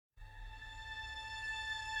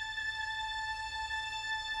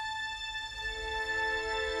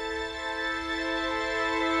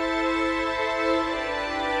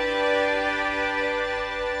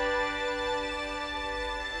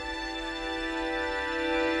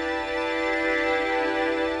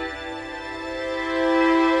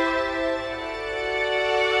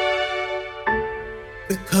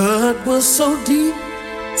feels so deep,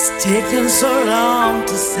 it's taken so long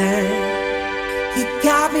to say. You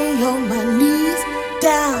got me on my knees,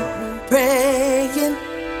 down and praying,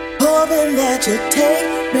 hoping that you'll take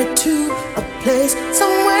me to a place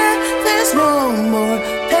somewhere there's no more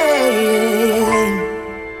pain.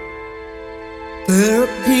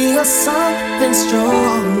 Therapy or something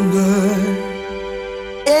stronger,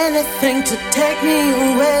 anything to take me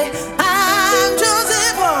away. I'm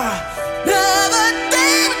choosing for another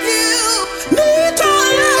day with you. Need your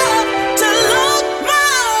love to look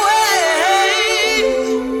my way.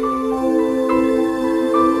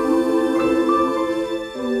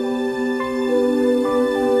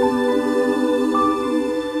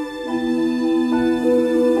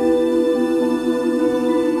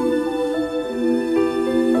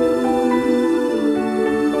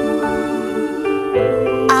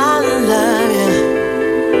 I love you.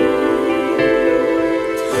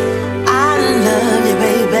 I love you,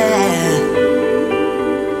 baby.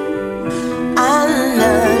 I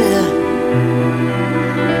love you.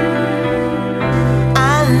 I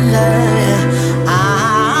love you. I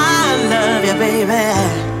love you, baby.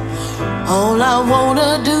 All I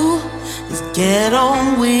wanna do is get on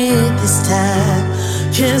with this time,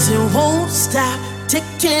 'cause it won't stop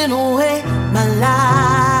taking away my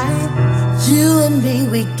life. You and me,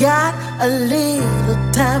 we got a little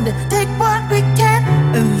time to take what we can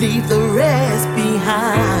and leave the rest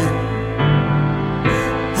behind.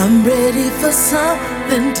 I'm ready for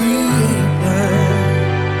something deeper.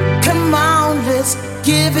 Come on, let's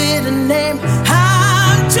give it a name.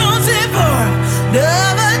 I'm choosing for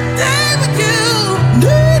another day with you.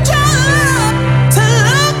 Need your love to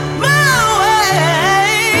look my way.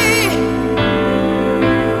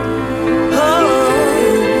 Oh.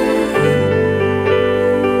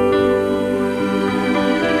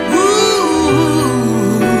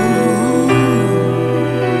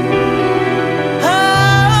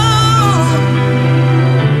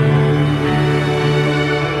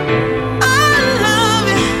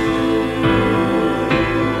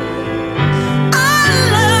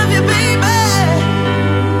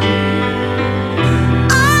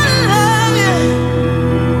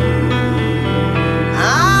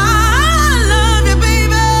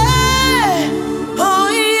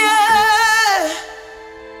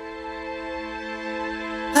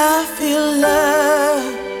 I feel love.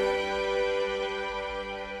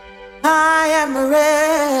 I am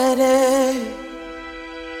ready.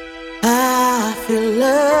 I feel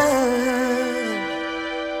love.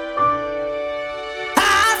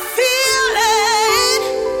 I feel it.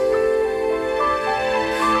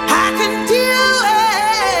 I can do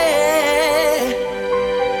it.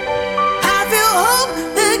 I feel hope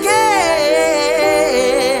again.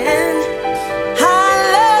 I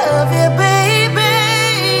love you, baby.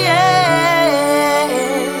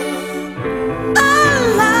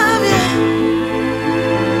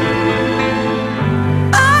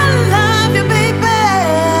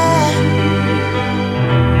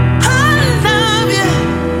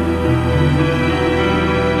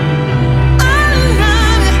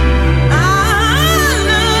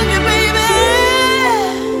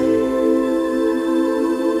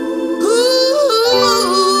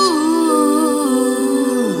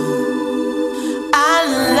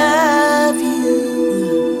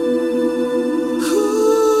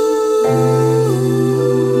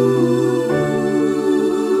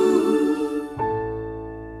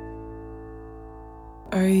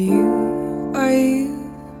 Are you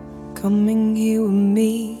coming here with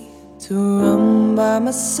me to run by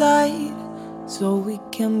my side so we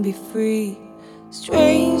can be free?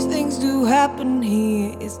 Strange things do happen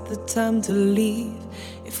here, it's the time to leave.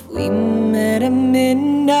 If we met at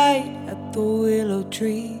midnight at the willow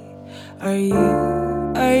tree, are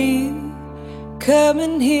you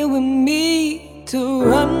coming here with me to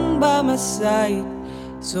run by my side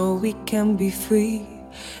so we can be free?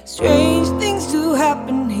 Strange things do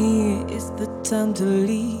happen here, it's the time to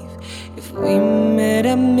leave. If we met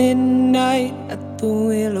at midnight at the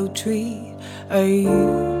willow tree, are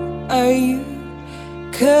you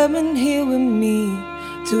coming here with me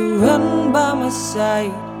to run by my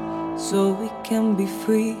side so we can be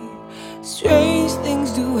free? Strange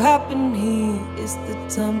things do happen here, it's the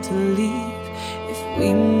time to leave. If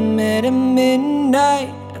we met at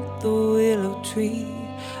midnight at the willow tree,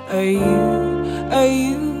 are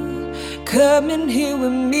you coming here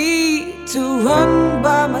with me to run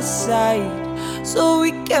by my side so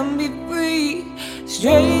we can be free?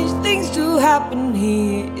 Strange things do happen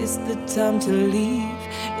here, it's the time to leave.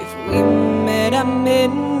 If we met at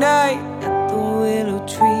midnight at the willow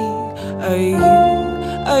tree,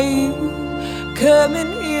 are you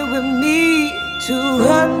coming here with me to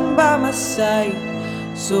run by my side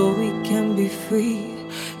so we can be free.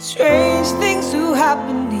 Strange things do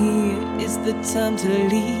happen here, it's the time to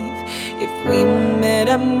leave. If we met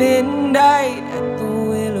at midnight at the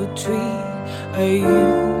willow tree,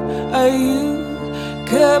 are you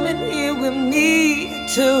coming here with me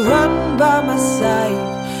to run by my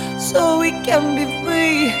side so we can be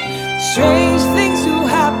free? Strange things do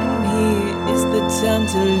happen here, it's the time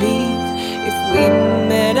to leave. If we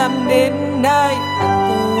met at midnight at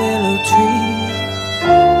the willow tree.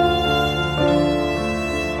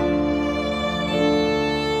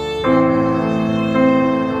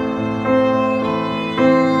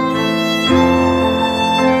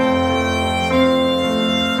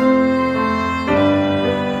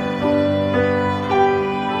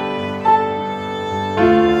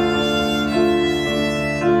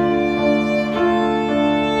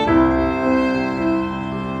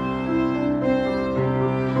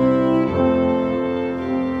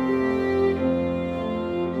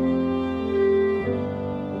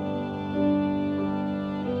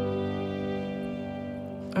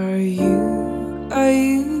 Are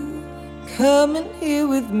you coming here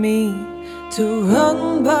with me to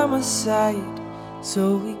run by my side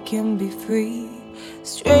so we can be free?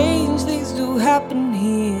 Strange things do happen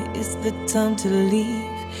here, it's the time to leave.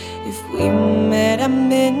 If we met at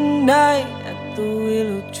midnight at the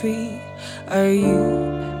willow tree, are you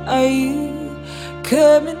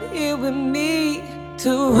coming here with me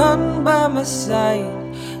to run by my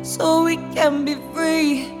side so we can be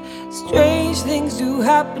free? Strange things do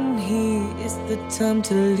happen here, it's the time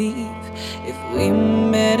to leave. If we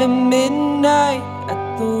met at midnight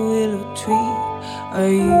at the willow tree, are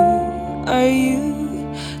you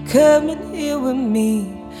coming here with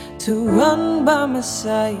me to run by my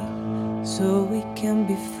side so we can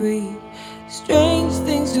be free? Strange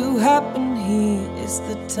things do happen here, it's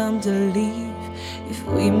the time to leave. If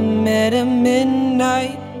we met at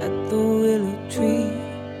midnight at the willow tree.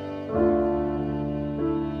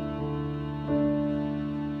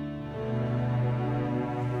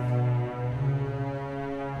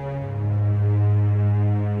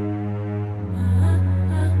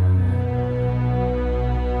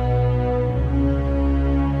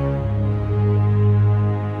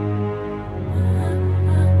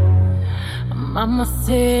 Mama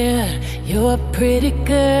said, you're a pretty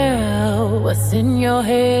girl. What's in your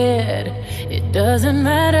head? It doesn't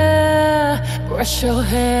matter. Brush your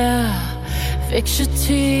hair, fix your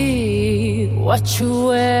teeth. What you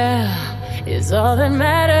wear is all that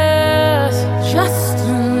matters. Just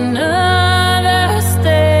another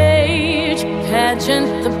stage,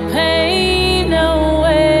 pageant the pain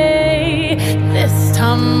away. This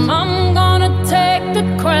time I'm gonna take the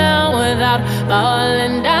crown without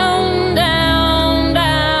falling down.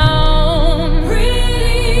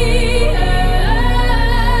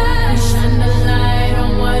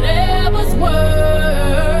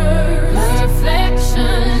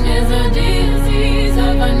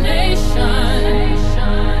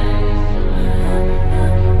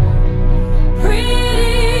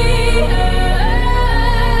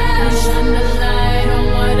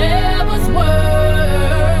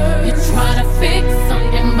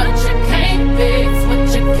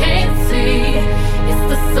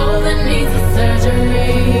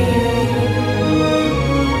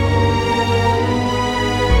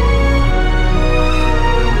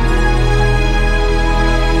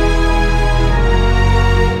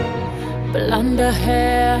 Blonde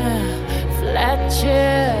hair, flat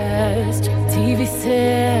chest, TV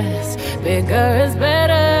says bigger is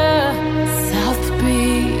better. South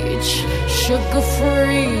Beach, sugar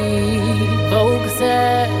free, Vogue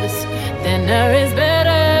says thinner is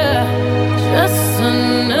better. Just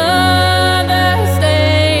another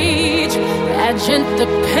stage, pageant the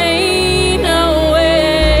pain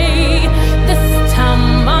away. This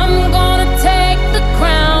time I'm gonna take the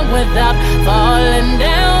crown without falling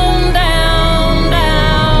down.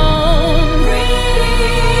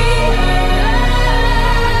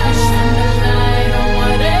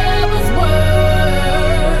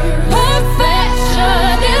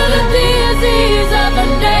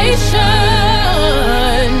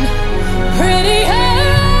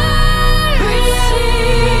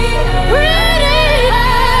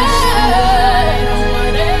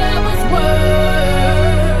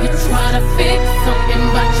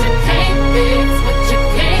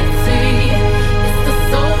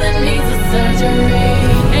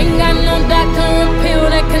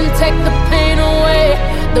 Take the pain away.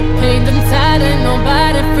 The pain inside and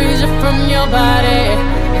nobody frees you from your body.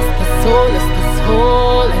 It's the soul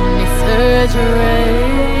in me surgery.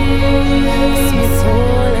 It's my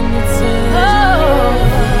soul in me surgery. Oh,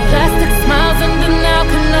 plastic smiles and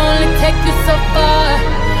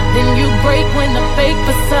when the fake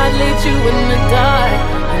facade leaves you in the dark.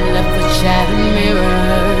 I left the shattered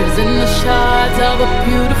mirrors and the shards of a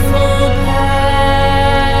beautiful past.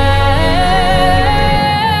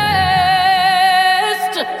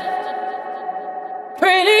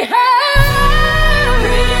 Pretty hair,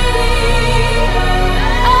 pretty hair.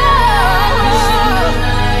 Oh,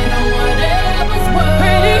 whatever's worth.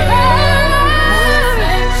 Pretty hair.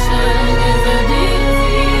 Perfection is a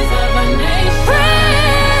disease of a nation.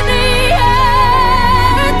 Pretty hair,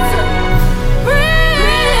 pretty hair.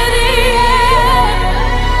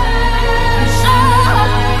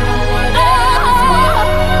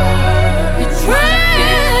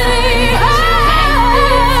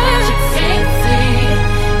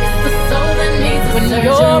 When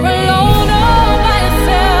you're alone all by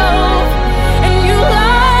yourself and you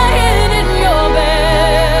lying in your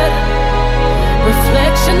bed,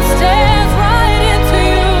 reflection stares right into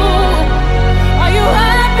you. Are you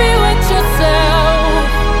happy with yourself?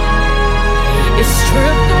 You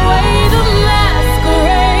stripped away the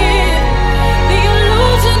masquerade, the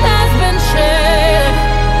illusion has been shed.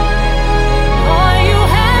 Are you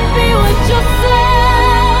happy with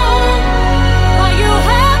yourself? Are you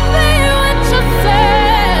happy with yourself?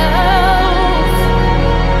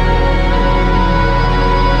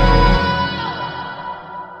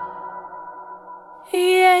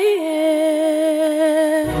 Yes.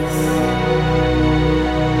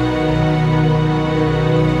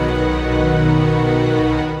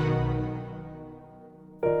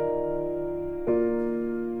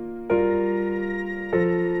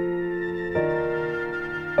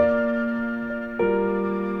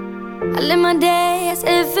 I live my day as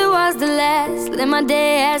if it was the last. Live my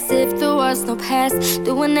day as if there was no past.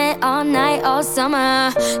 Doing it all night, all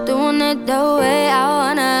summer. Doing it the way I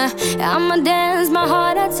wanna. I'ma dance my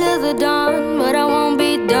heart out till the dawn, but I won't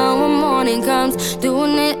be done when morning comes.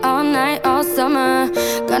 Doing it all night, all summer.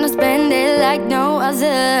 Gonna spend it like no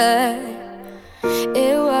other.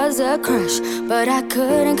 It was a crush, but I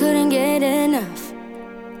couldn't get enough.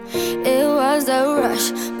 It was a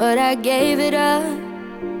rush, but I gave it up.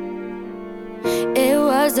 It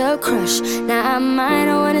was a crush. Now I might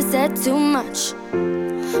have wanna said too much,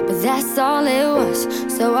 but that's all it was,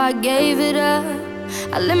 so I gave it up.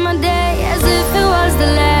 I live my day as if it was the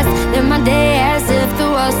last. Live my day as if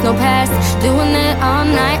there was no past. Doing it all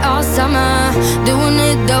night, all summer. Doing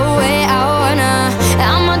it the way I wanna.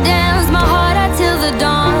 I'ma dance my heart out till the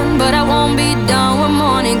dawn, but I won't be done when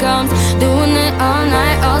morning comes. Doing it all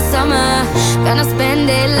night, all summer. Gonna spend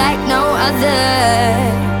it like no other.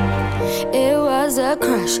 It was a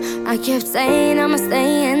crush. I kept saying I'ma stay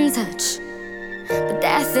in touch, but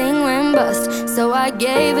that thing went bust, so I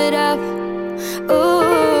gave it up.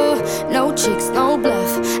 Ooh, no tricks, no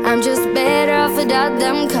bluff. I'm just better off without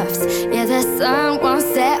them cuffs. Yeah, the sun won't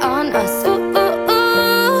set on us. Ooh, ooh,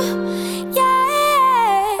 ooh,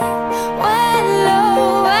 yeah. When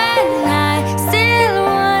low, when high, still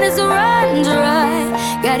waters run dry.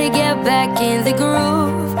 Gotta get back in the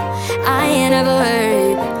groove. I ain't never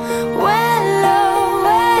worried. When low,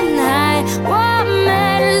 when high, what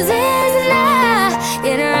matters is now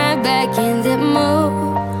getting right back in the mood.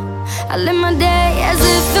 I live my day as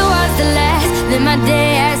if it was the last. Live my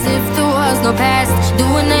day as if there was no past.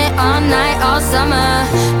 Doing it all night, all summer.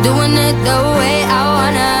 Doing it the way I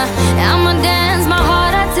wanna. I'ma dance my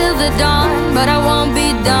heart out till the dawn, but I won't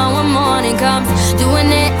be done when morning comes.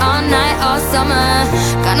 Doing it all night, all summer.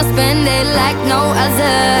 Gonna spend it like no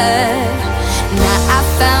other. Now I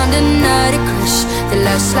found another crush. The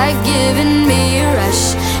lush life giving me a rush.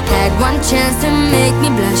 Had one chance to make me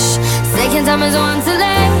blush. Second time is one too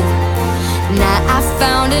late. Now I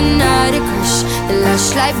found another crush. The lush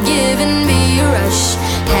life giving me a rush.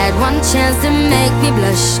 Had one chance to make me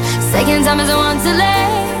blush. Second time is one too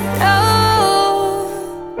late. Oh,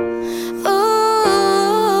 ooh,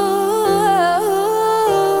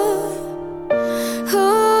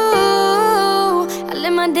 ooh. I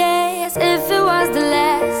live my day as if it was the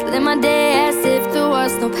last. Live my day as if there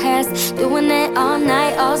was no past. Doing it all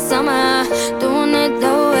night, all summer. Doing it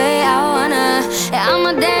the way I wanna.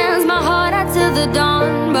 I'ma dance my heart out till the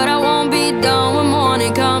dawn, but I won't be done when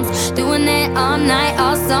morning comes. Doing it all night,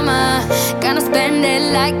 all summer. Gonna spend it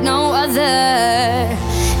like no other.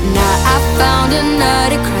 Now I found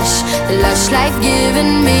another crush. The lush life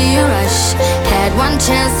giving me a rush. Had one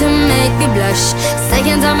chance to make me blush.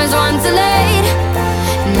 Second time is one too late.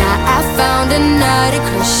 Now I found another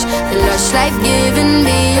crush. The lush life giving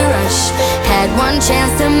me a rush. Had one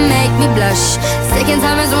chance to make me blush. Second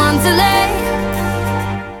time is one too late.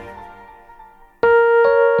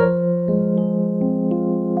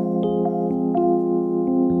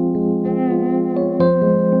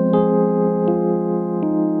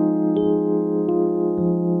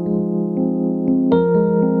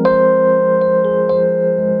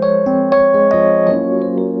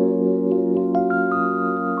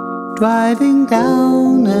 driving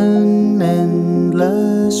down an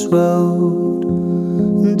endless road,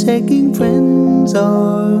 and taking friends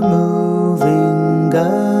or moving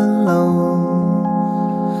alone.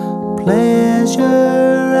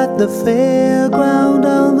 Pleasure at the fairground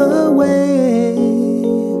on the way.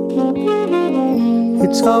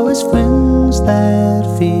 It's always friends that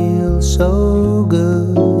feel so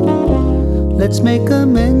good. Let's make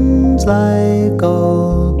amends like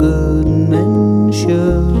all good men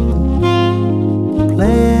should.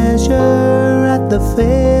 Pleasure at the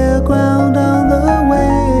fairground on the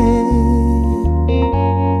way.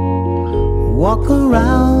 Walk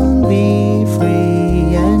around, be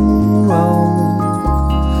free and roam.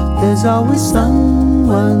 There's always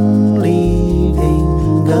someone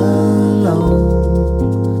leaving alone.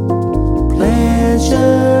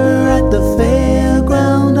 Pleasure at the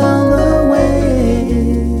fairground on the way.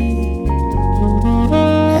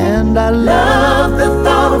 And I love the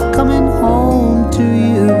thought of coming home to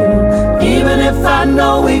you, even if I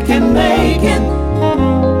know we can make it.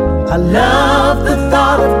 I love the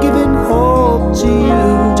thought of giving hope to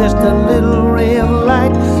you, just a little ray of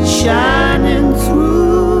light shining through.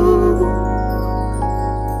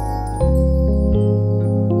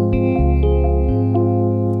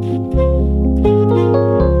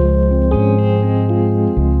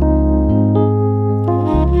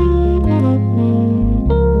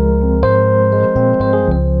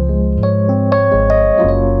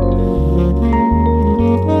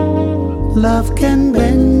 Love can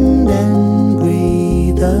bend and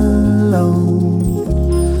breathe alone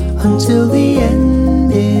until the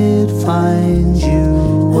end it finds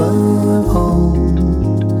you a home.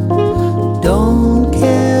 Don't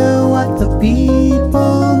care what the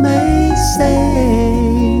people may say.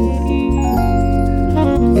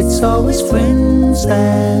 It's always friends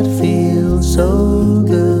that feel so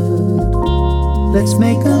good. Let's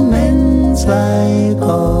make amends like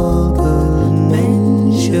all good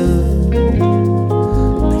men should.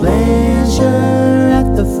 Pleasure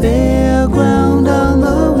at the fairground on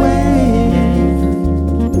the way.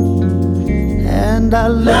 And I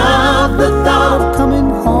love the thought of coming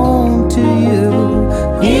home to you,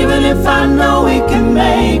 even if I know we can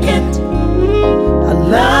make it. I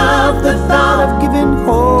love the thought of giving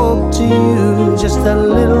hope to you, just a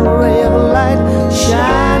little ray of light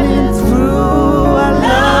shining through. I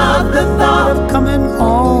love the thought of coming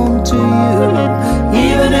home to you,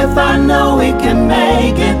 even if I know we can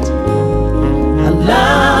make it. I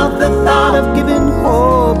love the thought of giving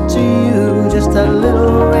hope to you, just a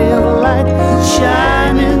little ray of light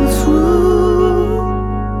shining through.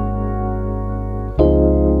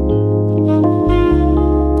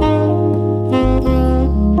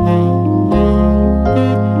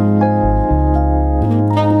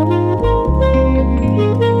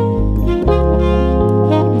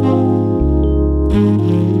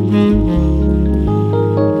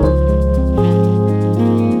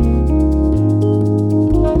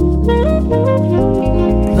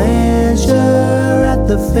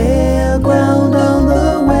 The fairground on the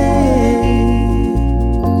way.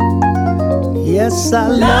 Yes, I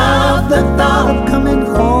love the thought of coming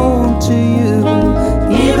home to you,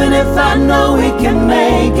 even if I know we can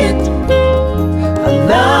make it. I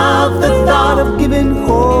love the thought of giving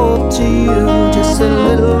hope to you, just a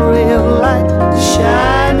little ray of light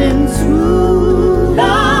shining through.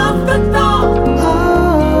 Love the thought,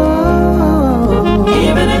 oh,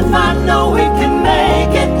 even if I know we can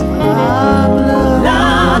make it.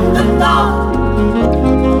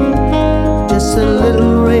 Just a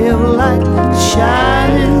little ray of light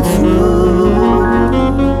shining through.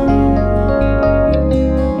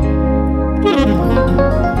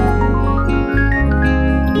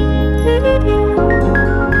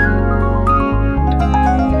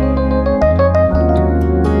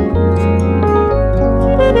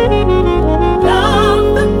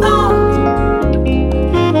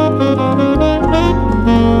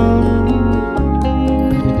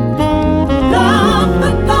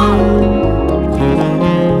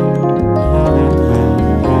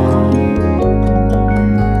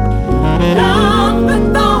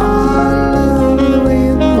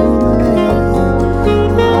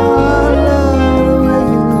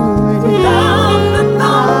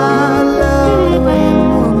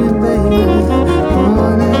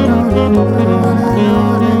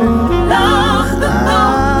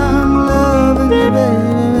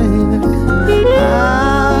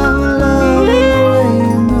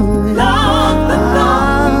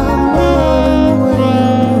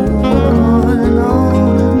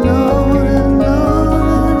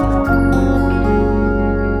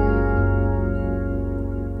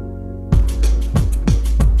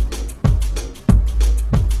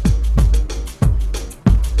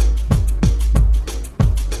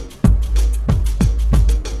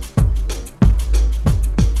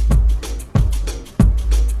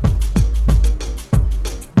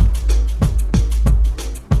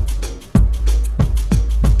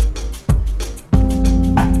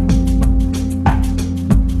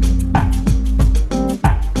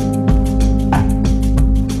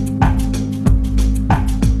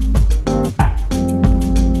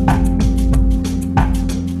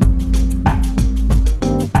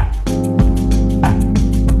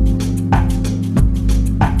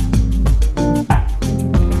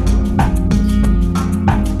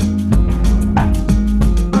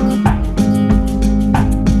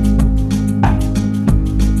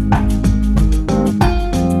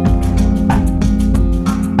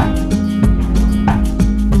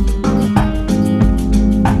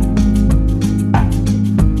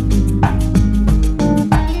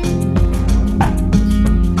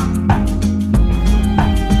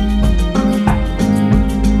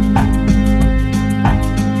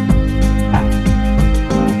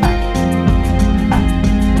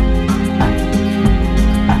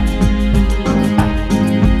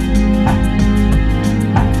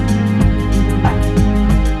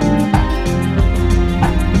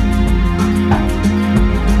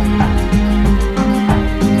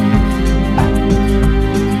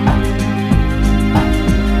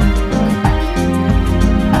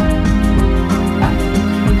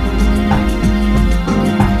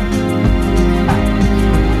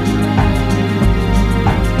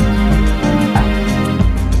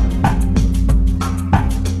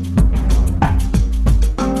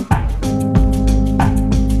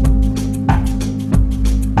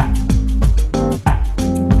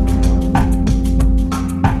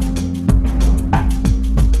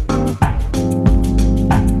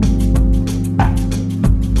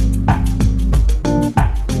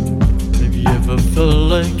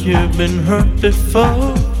 been hurt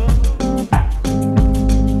before.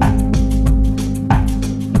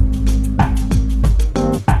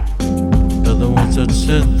 They're the ones that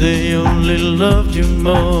said they only loved you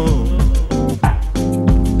more.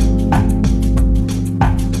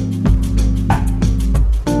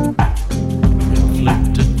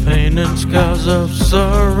 Inflicted pain and scars of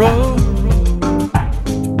sorrow.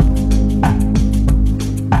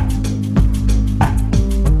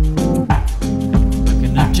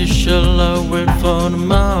 Shall I wait for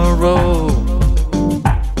tomorrow?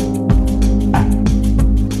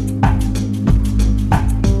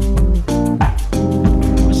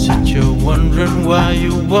 Is it you're wondering why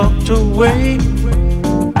you walked away?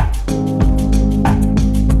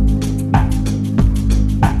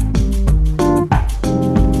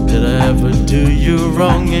 Did I ever do you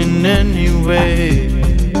wrong in any way?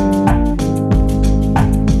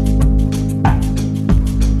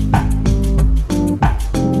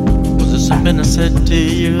 Something I said to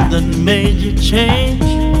you that made you change?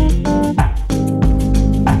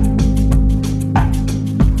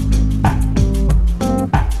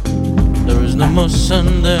 There is no more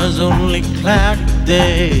sun, there's only cloudy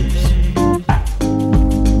days.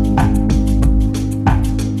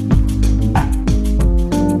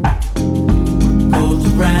 What goes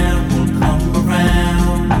around will come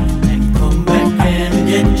around and come back and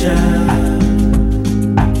get you.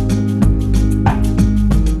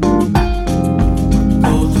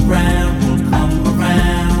 Goes around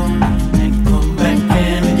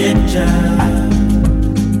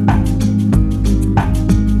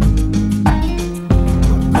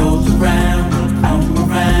will come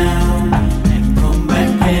around.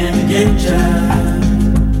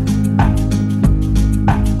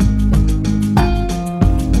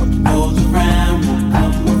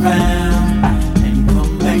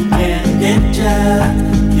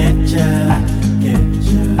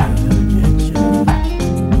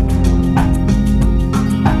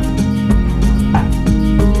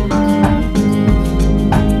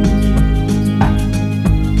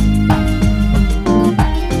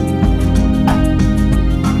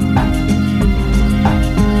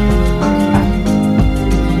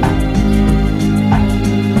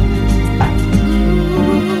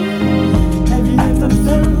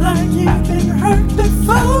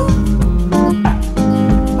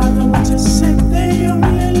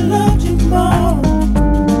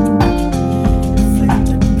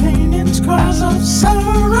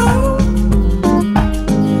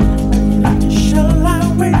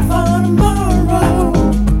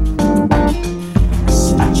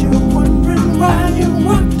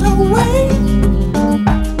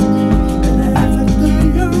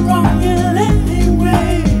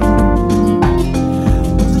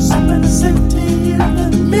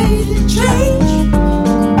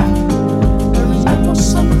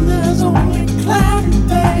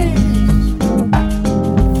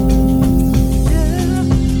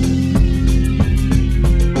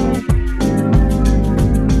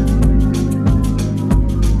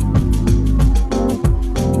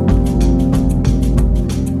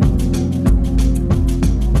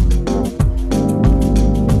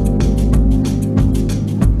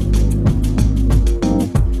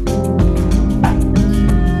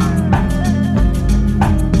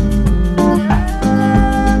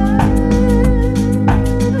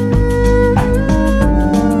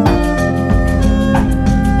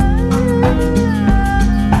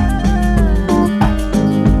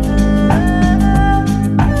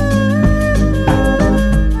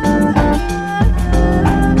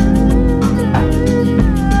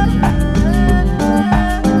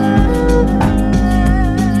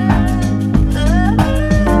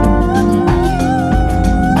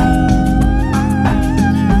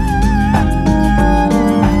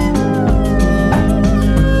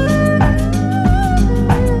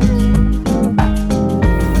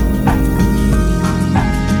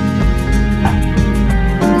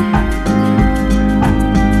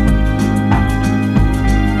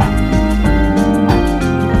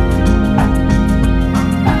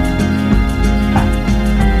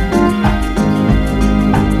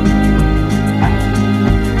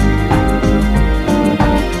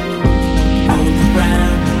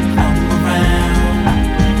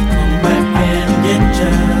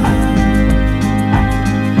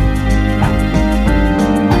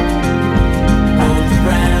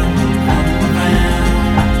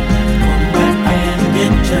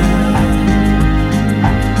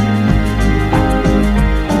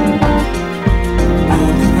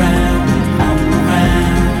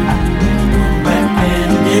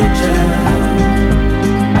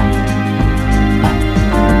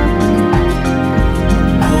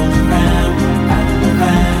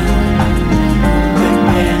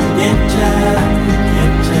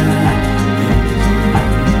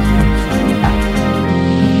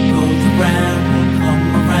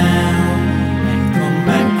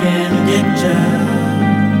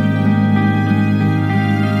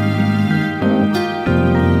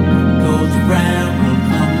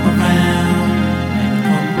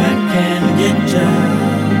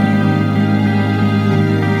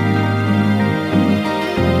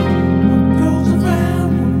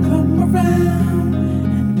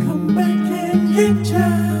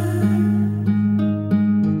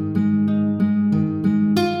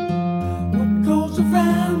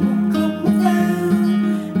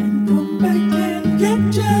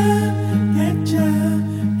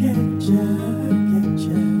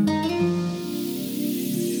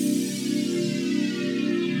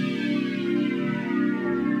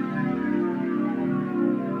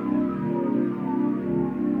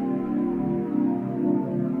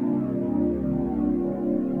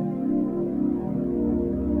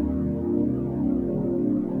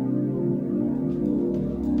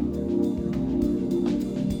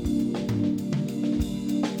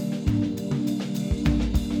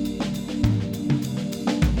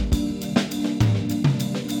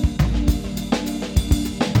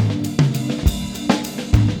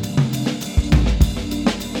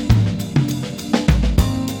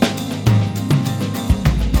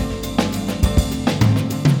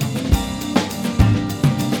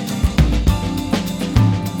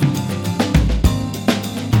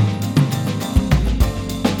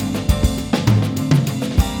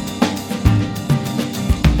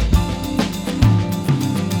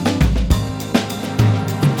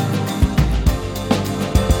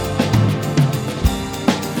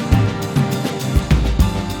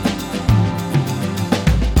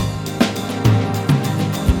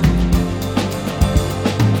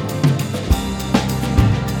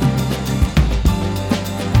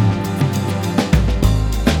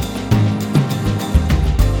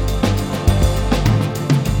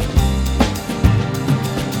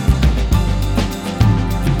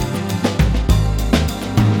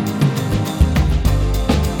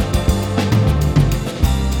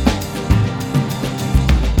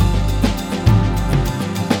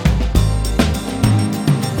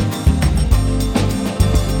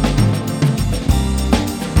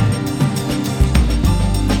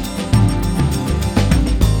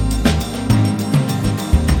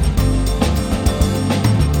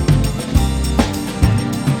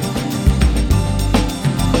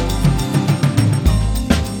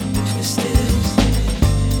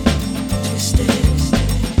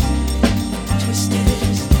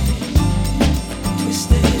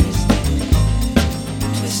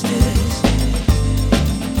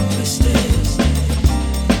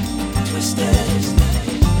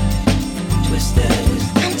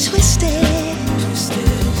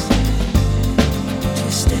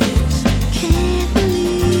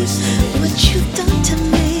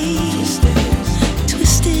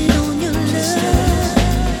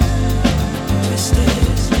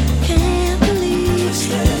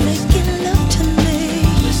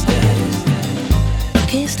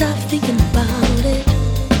 stop thinking about it.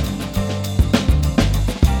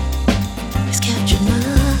 It's captured my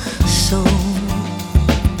soul.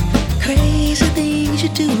 Crazy things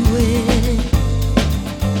you're doing.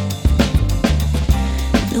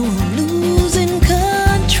 No, I'm losing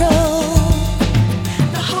control.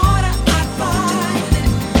 The harder I fight,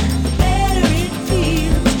 the better it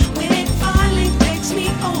feels when it finally takes me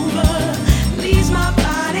over, leaves my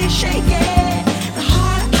body shaking. The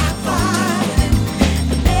harder I fight,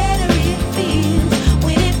 the better it feels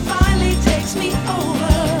when it finally takes me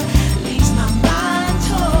over, leaves my mind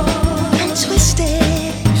torn. I'm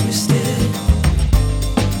twisted, twisted,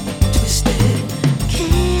 twisted.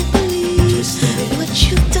 Can't believe twisted. What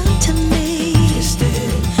you've done to me.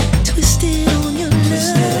 Twisted, twisted on your love.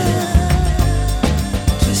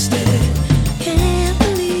 Twisted, can't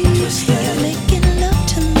believe twisted. You're making love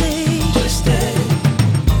to me. Twisted,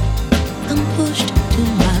 I'm pushed to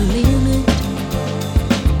my limit,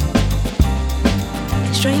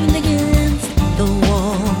 strained against the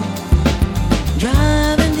wall,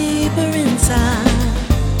 driving deeper inside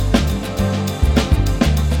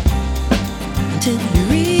until you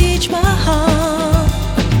reach my heart.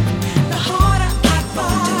 The harder I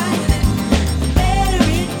fight, the better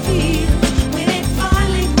it feels when it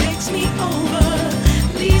finally takes me over,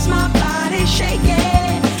 leaves my body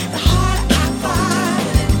shaking. The harder I fight,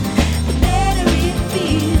 the better it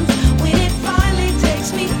feels when it finally takes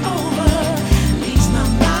me over, leaves my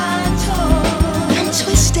mind torn. I'm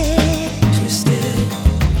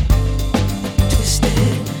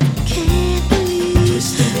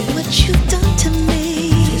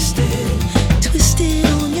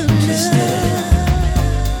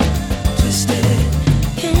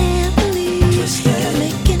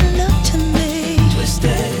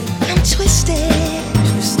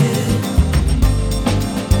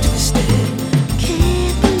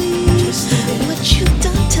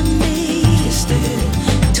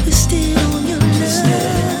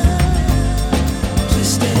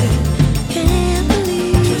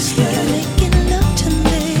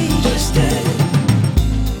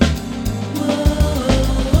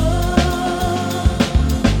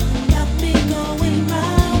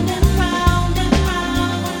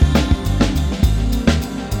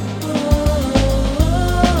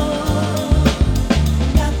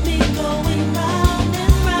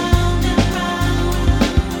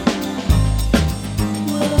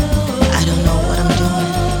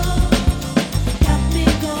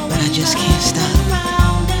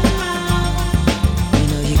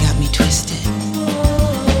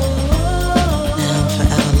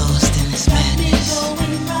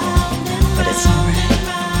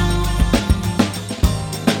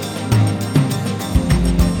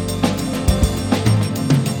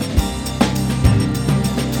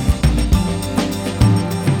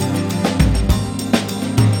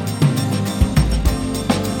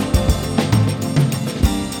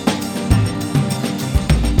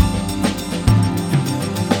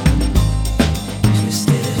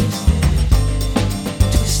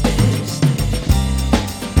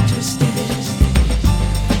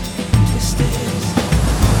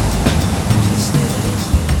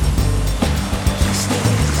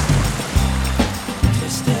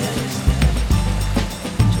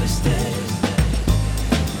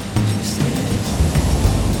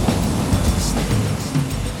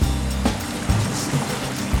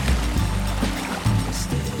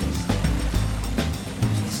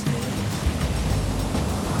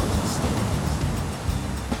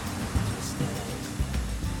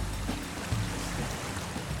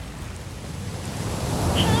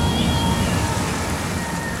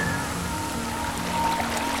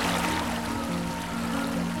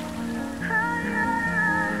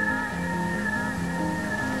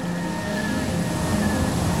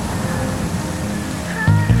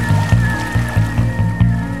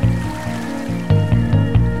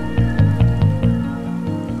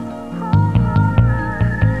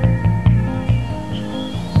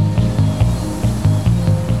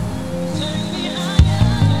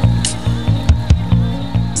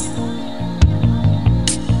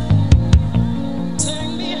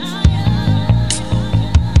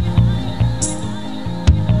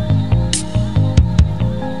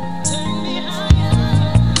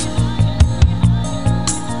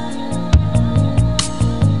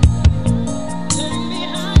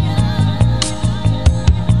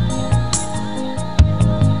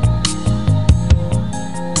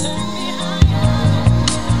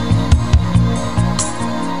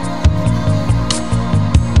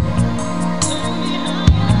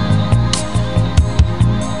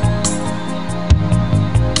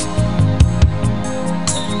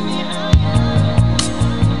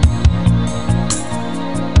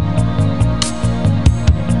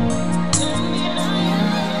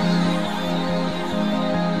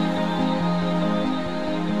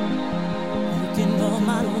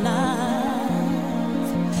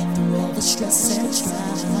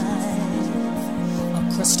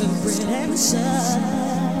crust of bread and such.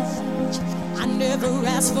 I never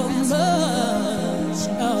asked for much,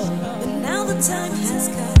 oh. But now the time has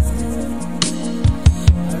come.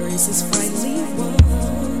 Our race is finally won.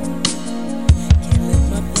 Can't let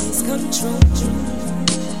my feelings control me.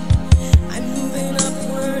 I'm moving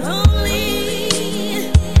upward only.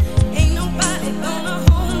 Ain't nobody gonna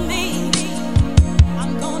hold me.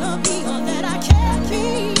 I'm gonna be all that I can be.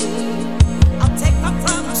 I'll take my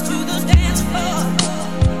problems to the dance floor.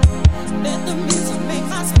 Let the music make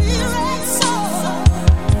my spirit soar.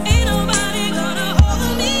 Ain't nobody gonna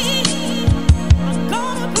hold me. I'm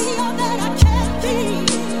gonna be all that I can be.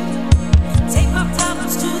 Take my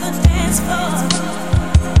problems to the dance floor.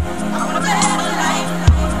 I want a better life.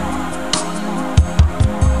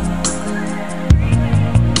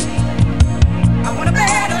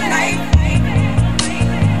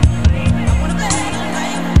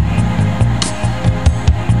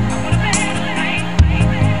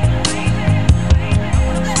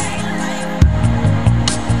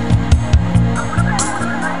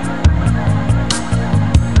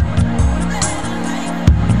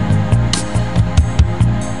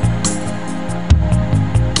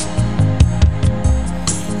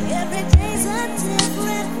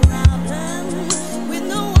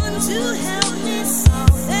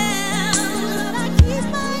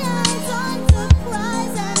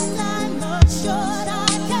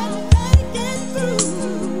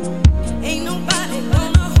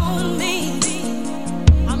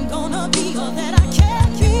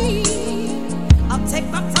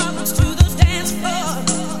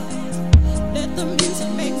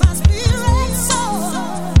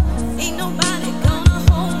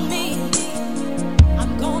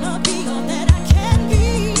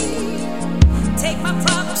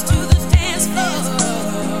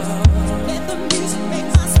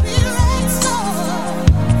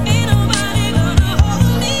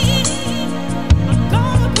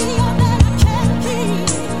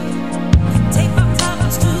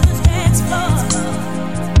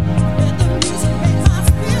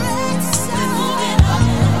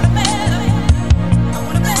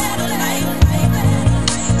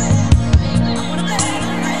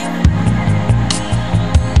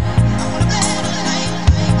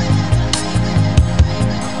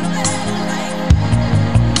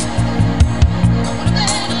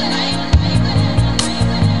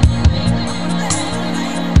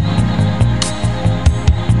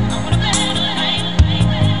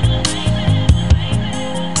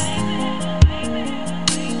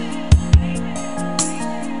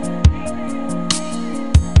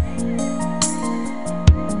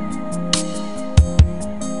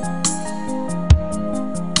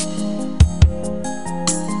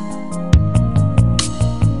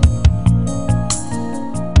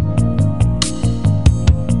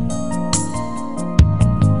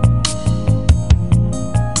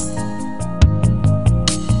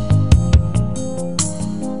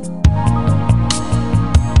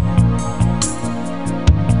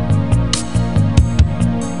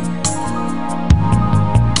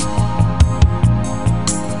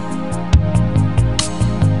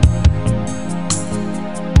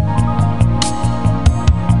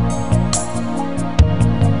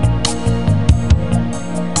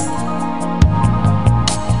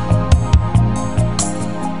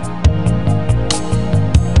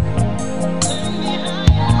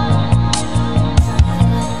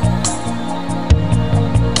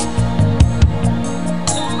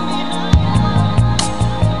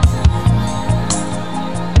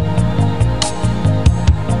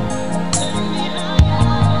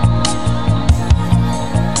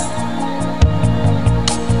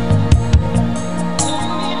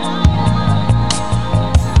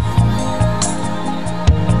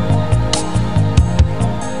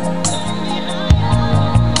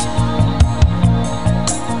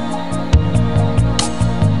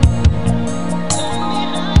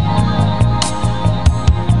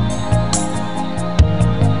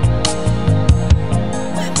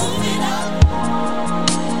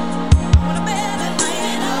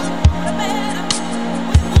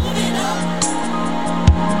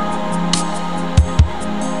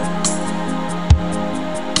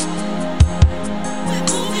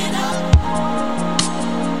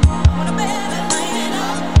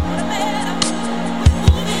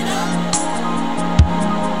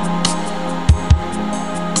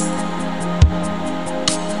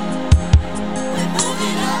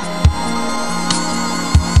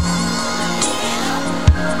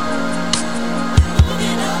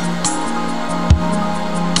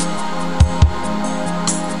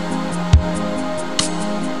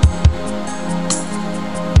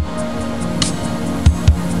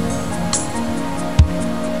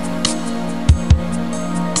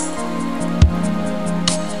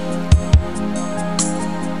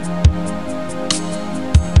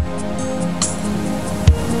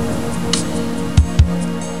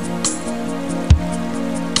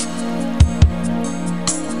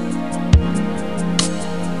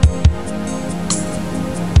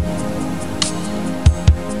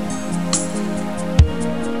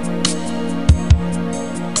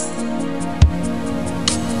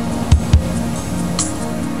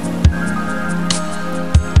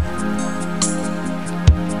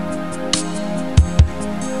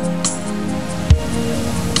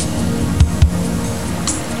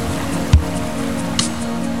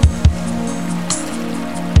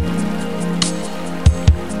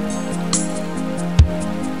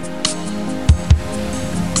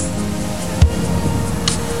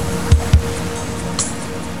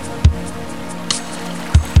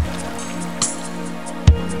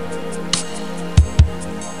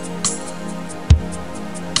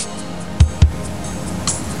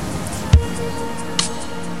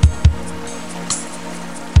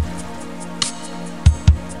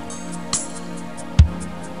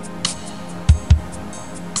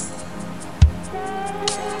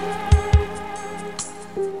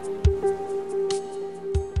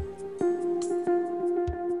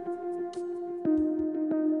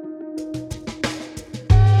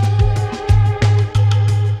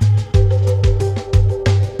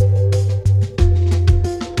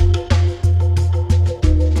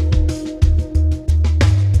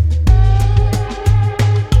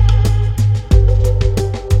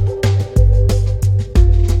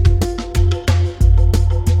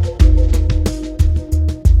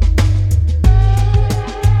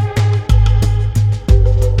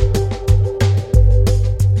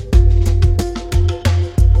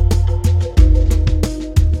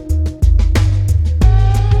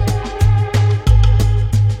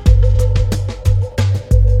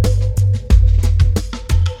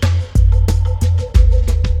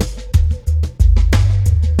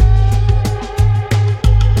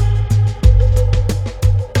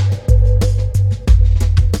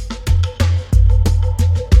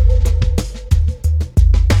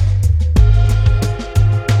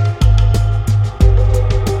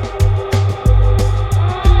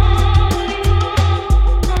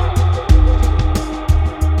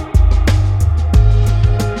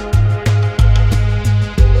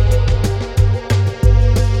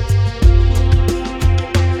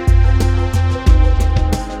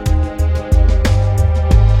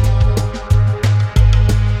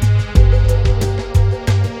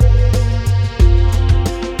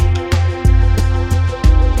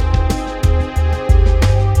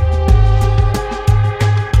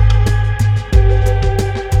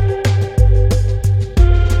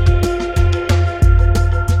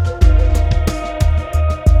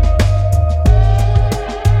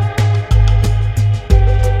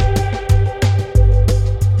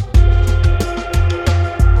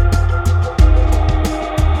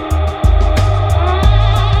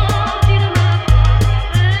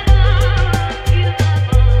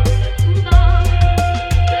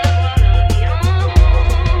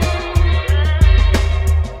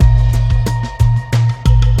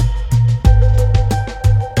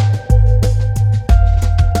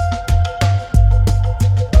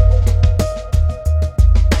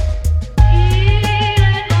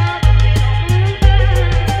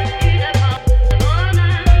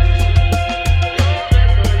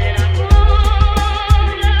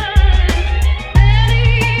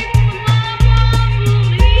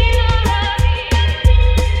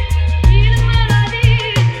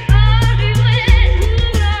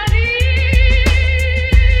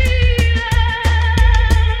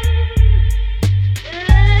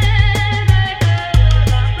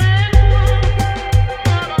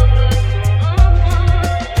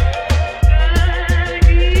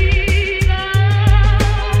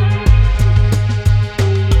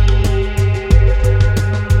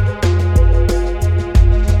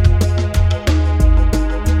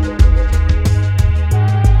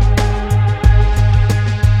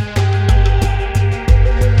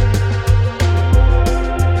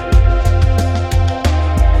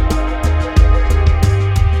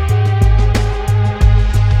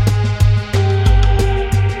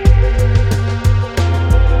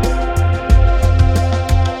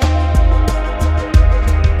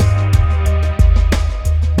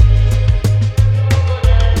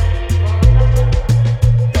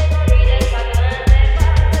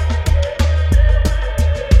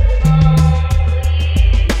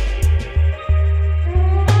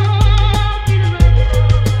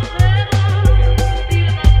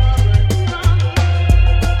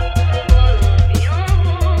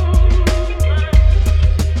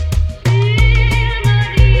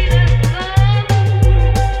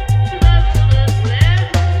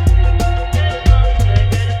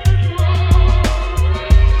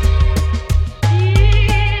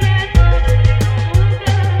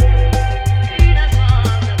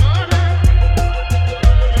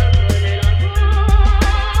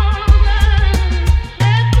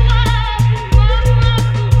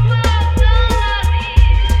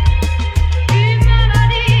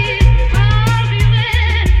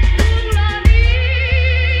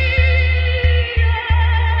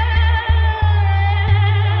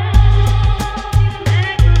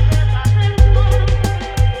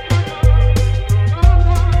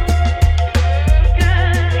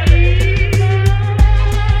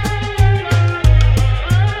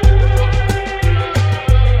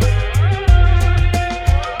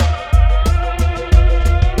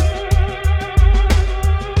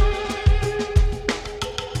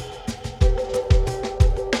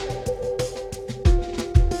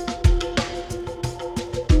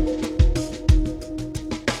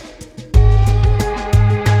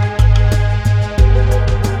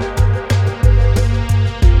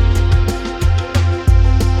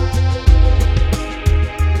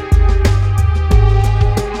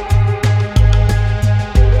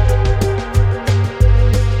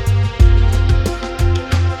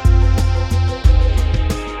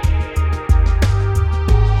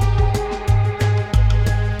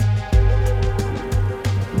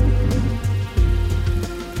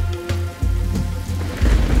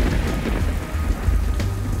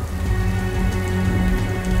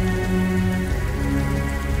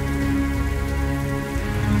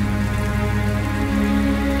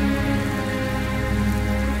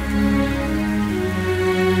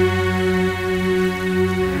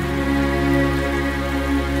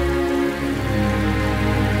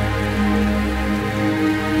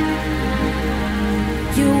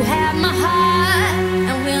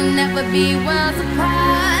 be worlds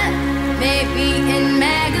apart, maybe in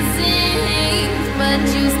magazines, but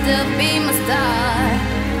you still be my star,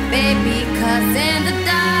 baby. 'Cause in the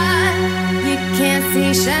dark you can't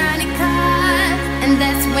see shiny cars, and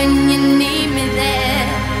that's when you need me there.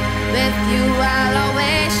 With you I'll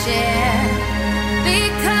always share,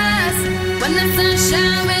 because when the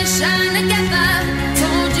sunshine we shine together.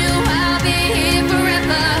 Told you I'll be here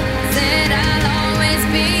forever, said I'll always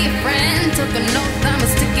be your friend. Took an oath I'ma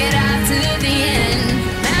stick it out to the end.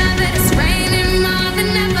 Now that it's raining more than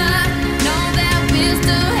ever, know that we'll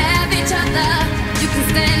still have each other. You can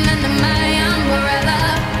stand under my umbrella,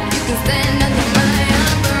 you can stand under my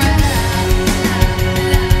umbrella.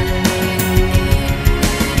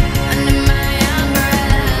 Under my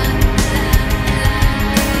umbrella,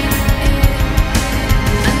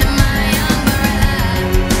 under my umbrella,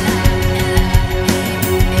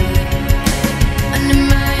 under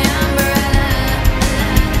my umbrella.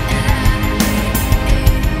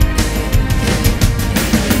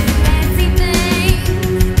 Fancy things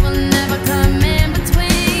will never come in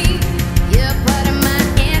between. You're part of my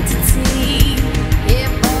entity,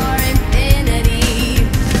 here for infinity.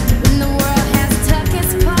 When the world has took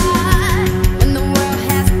its part, when the world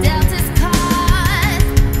has dealt its cards,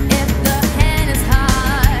 if the hand is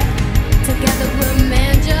hard, together we'll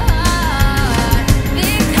mend your heart.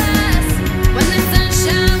 Because when the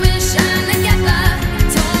sunshine we shine together.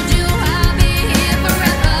 Told you I'll be here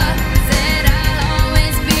forever, said I'll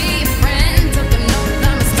always be your friend. Took an oath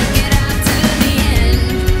I'ma stick it out to the end.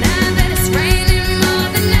 Now that it's raining more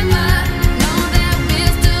than ever, know that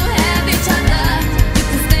we'll still have each other. You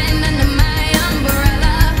can stand under my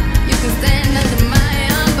umbrella, you can stand under my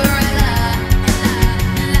umbrella.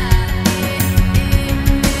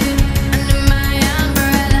 Under my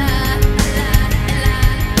umbrella,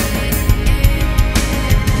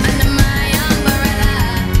 under my umbrella,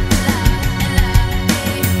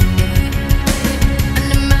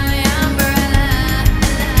 under my umbrella.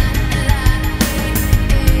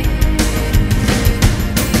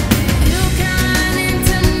 You can run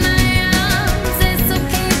into my arms, it's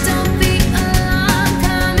okay, don't be alone.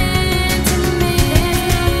 Come into me,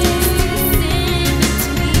 there's no distance in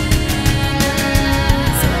between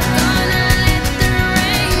us. So gonna let the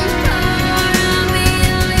rain pour, I'll be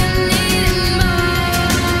all you need and more.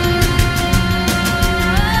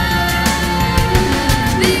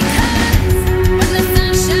 Because when the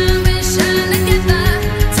sunshine we shine together.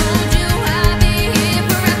 Told you I'll be here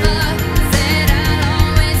forever, said I'll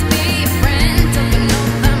always be your friend. Took an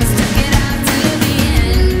oath I'ma stick it out to the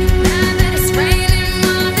end. Now that it's raining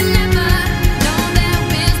more than ever, know that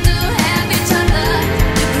we'll still have each other.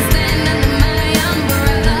 You can stand under my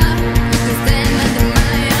umbrella, you can stand under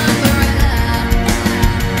my umbrella.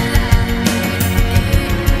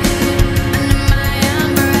 Under my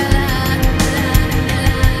umbrella,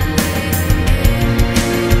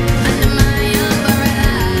 under my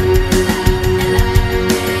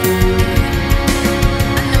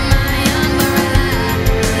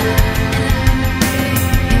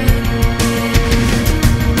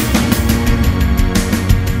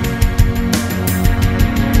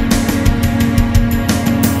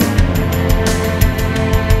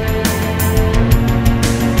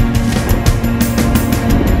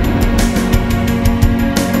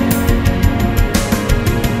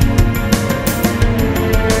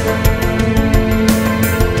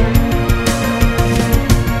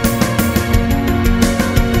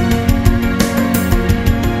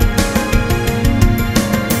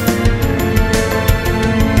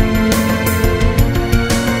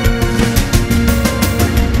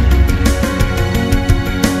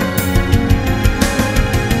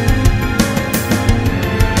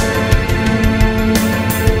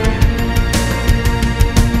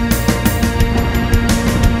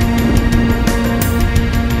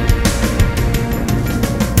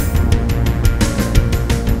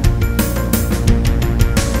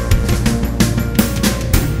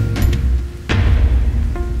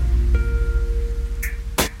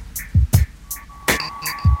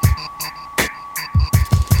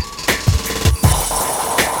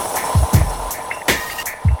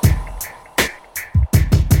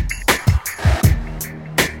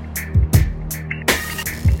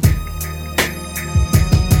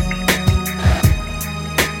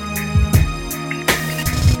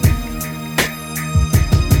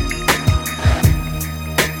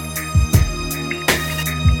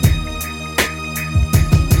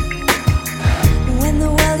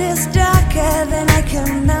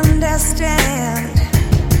understand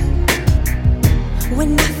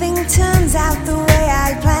when nothing turns out the way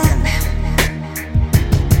I planned.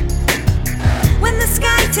 When the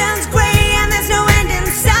sky turns gray and there's no end in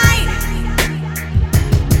sight.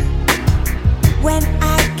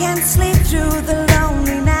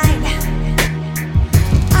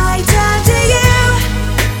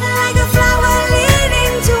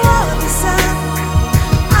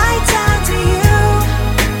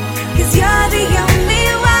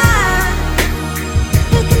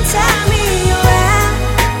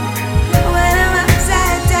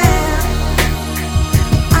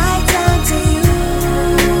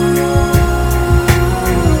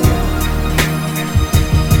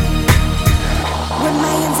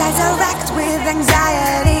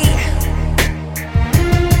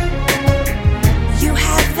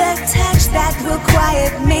 a touch that will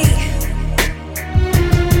quiet me.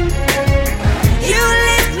 You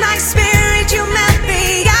lift my spirit, you melt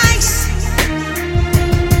the ice.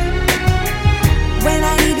 When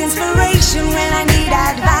I need inspiration, when I need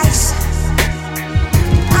advice,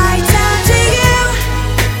 I turn to you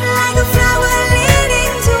like a flower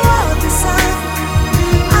leaning toward the sun.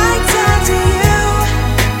 I turn to you,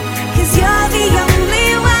 'cause you're the only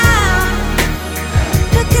one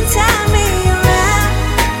who can turn me around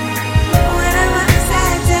when I'm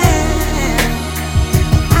upside down.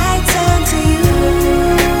 I turn to you.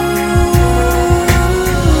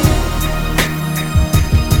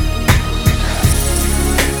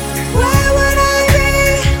 Where would I be?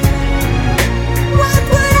 What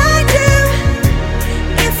would I do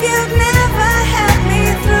if you'd never helped me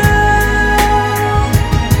through?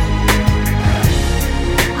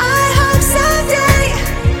 I hope someday,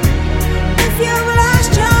 if you've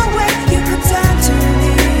lost your way, you could turn to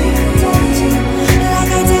me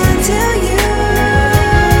like I turn to you.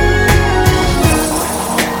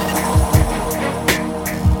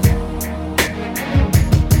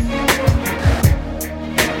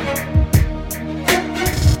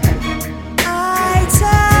 I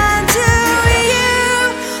turn to you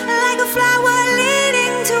like a flower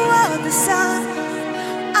leaning toward the sun.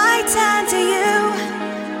 I turn to you,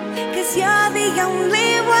 'cause you're the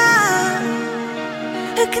only one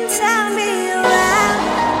who can turn me around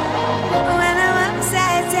when I'm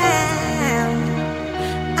upside down.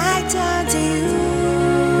 I turn to you.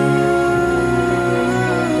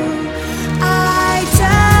 I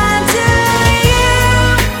turn to you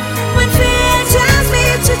when fear tells me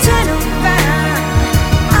to turn around.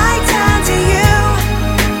 I turn to you,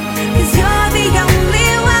 'cause you're the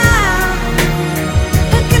only one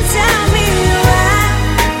who can turn me around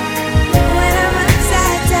when I'm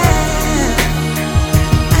upside down.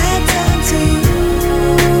 I turn to you.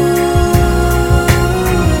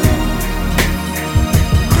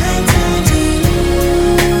 I turn to you.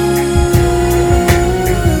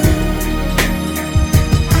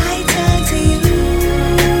 I turn to you.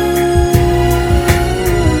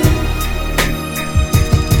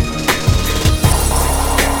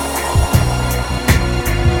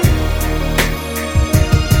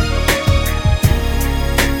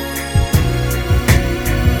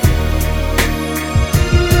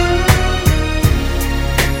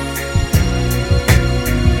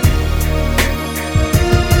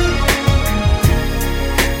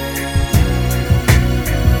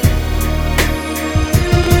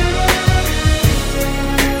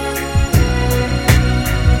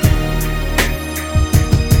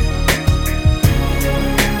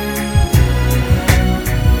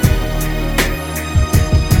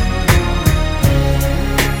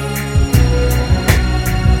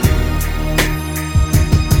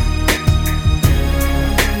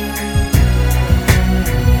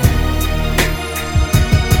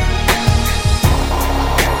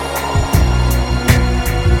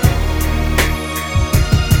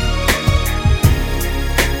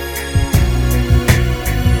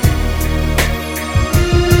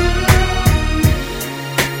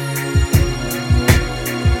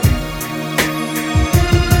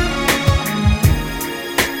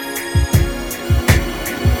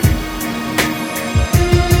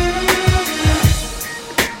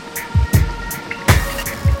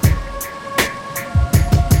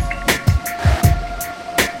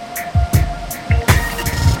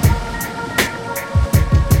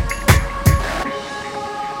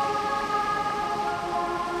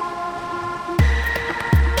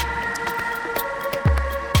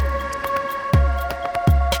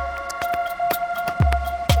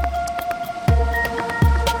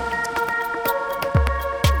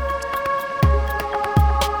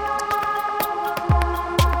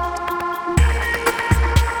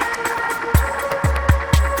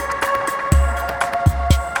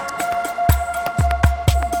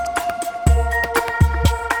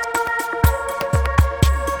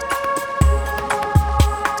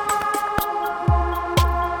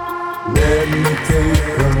 Let me take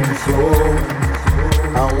control.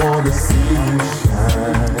 I wanna see you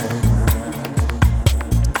shine.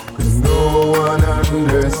 'Cause no one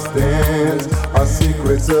understands our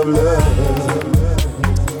secrets of love.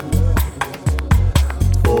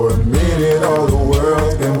 For a minute all the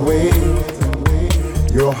world can wait.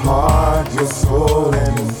 Your heart, your soul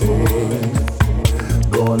and faith.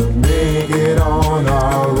 Gonna make it on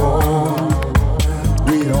our own.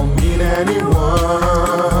 We don't need anyone.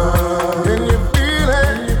 Can you feel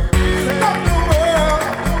it? Stop the world.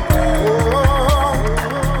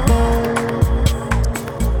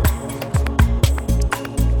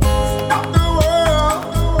 Stop the world.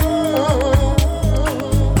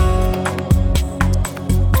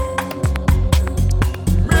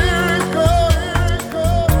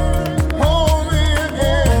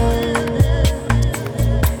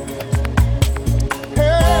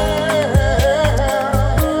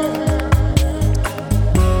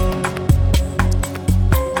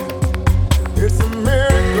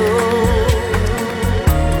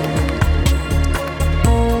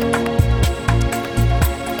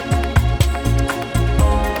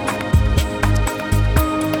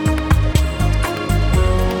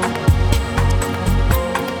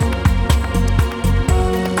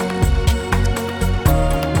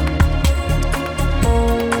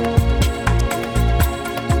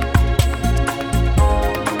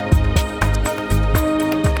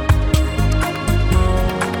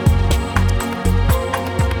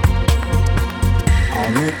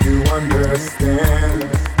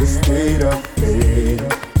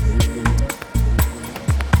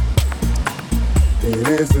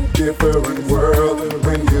 a different world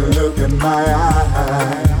when you look in my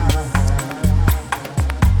eyes.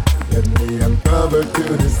 Let me uncover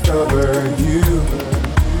to discover you.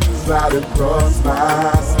 Slide across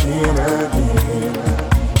my skin again.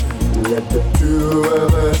 Let the two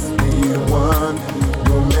of us be one,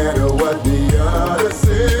 no matter what the other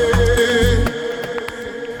says.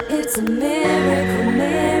 It's a miracle,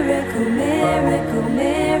 miracle, miracle,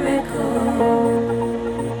 miracle.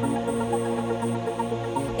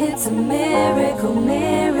 It's a miracle,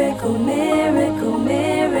 miracle, miracle,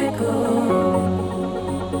 miracle.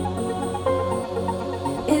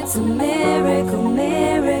 It's a miracle,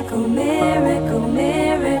 miracle, miracle,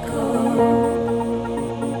 miracle.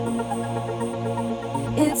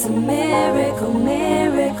 It's a miracle,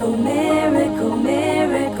 miracle, miracle,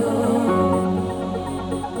 miracle.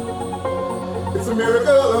 It's a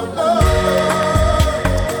miracle of love.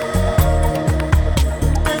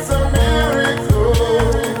 It's a miracle.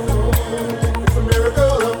 It's a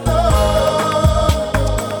miracle of love.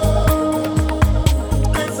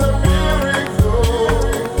 It's a miracle.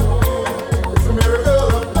 It's a miracle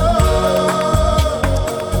of love.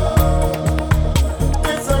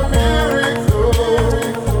 It's a miracle.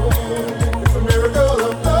 It's a miracle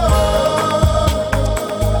of love.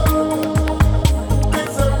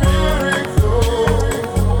 It's a miracle.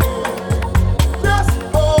 Just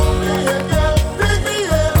hold me again, take me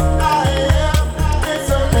as I am. It's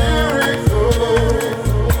a miracle.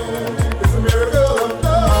 It's a miracle of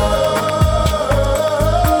love.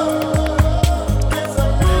 It's a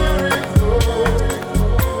miracle.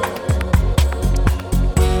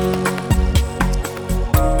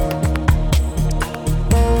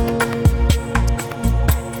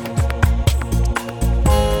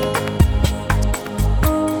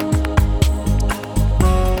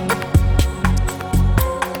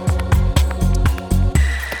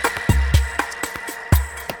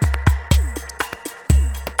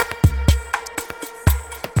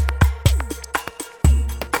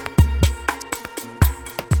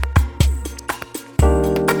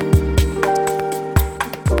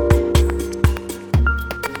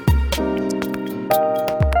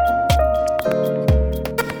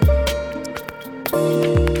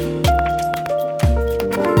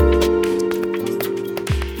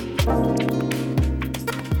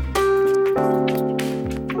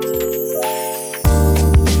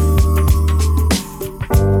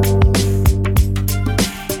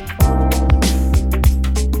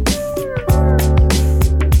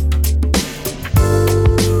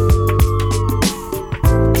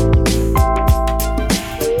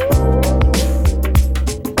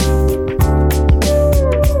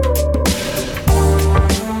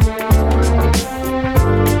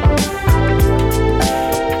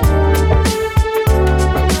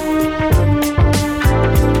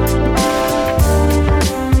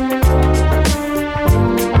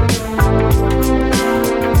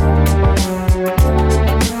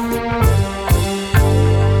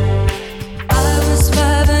 I was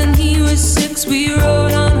 5 and he was 6. We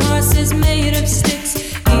rode on horses made of sticks.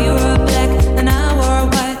 He wore black and I wore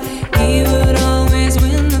white. He would always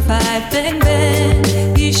win the fight. Bang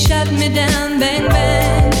bang, he shot me down. Bang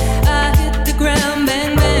bang, I hit the ground.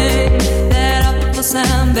 Bang bang, that awful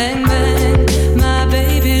sound. Bang bang, my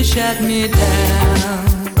baby shot me down.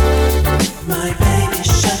 My baby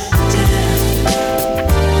shut down.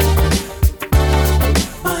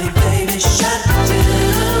 My baby shut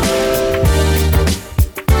down.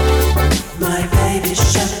 My baby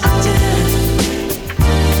shut down.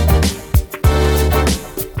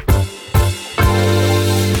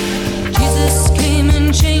 Jesus came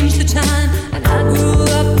and changed the time, and I grew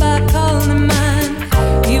up, I called him mine.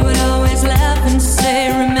 He would always laugh and say,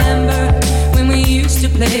 remember when we used to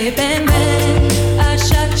play? Bang bang, I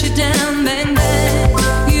shot you down. Bang bang,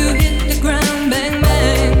 you hit the ground. Bang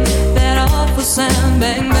bang, that awful sound.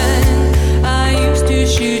 Bang bang, I used to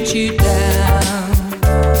shoot you down.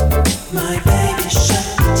 My baby shut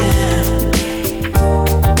down.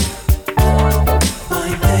 My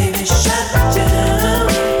baby shut down.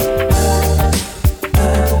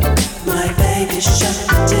 My baby shut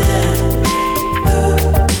down.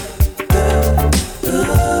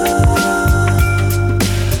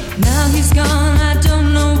 Now he's gone, I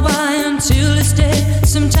don't know why until this day.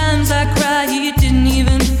 Sometimes I cry, he didn't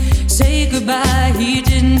even say goodbye. He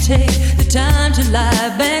didn't take the time to lie.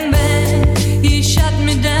 Bang bang, he shot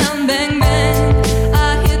me down. Bang bang, I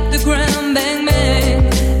hit the ground. Bang bang,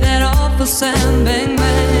 that awful sound. Bang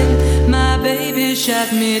bang, my baby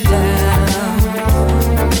shot me down.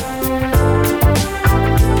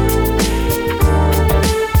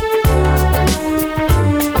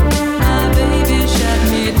 My baby shut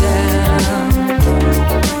me down.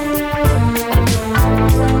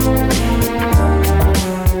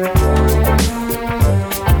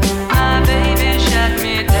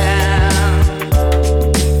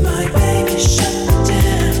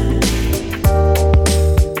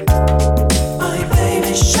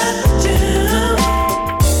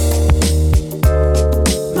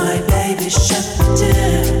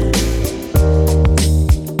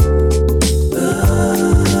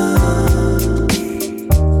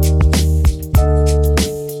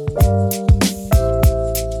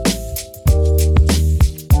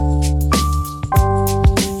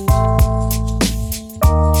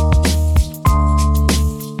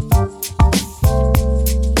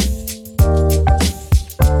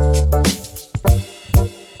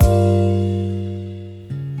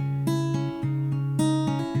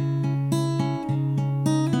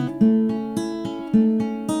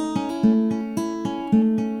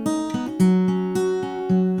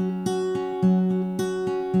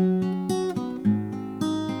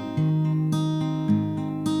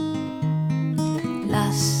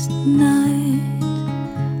 night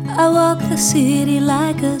I walk the city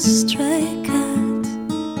like a stray cat.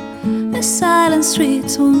 The silent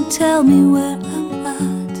streets won't tell me where I'm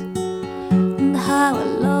at and how I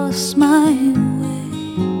lost my way.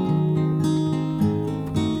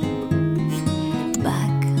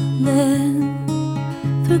 Back then,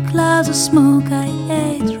 through clouds of smoke, I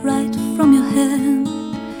ate right from your hand.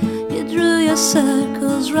 You drew your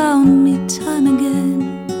circles round me time again,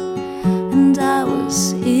 and I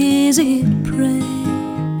was easy prey.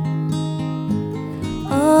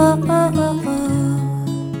 Oh, oh, oh, oh.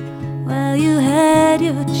 Well, you had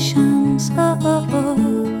your chance, oh, oh, oh.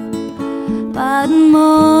 But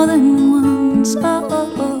more than once, oh,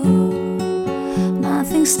 oh, oh.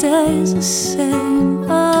 Nothing stays the same,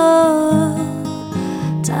 oh.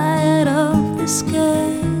 Tired of this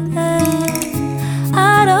game,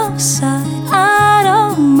 out of sight, out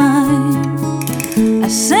of mind. I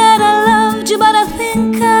said I loved you, but I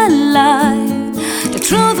think I lied. The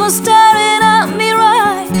truth was staring at me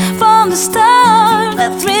right from the start. The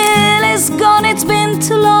thrill is gone, it's been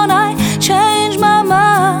too long. I changed my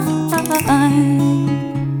mind.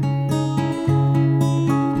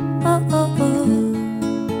 Oh, oh, oh.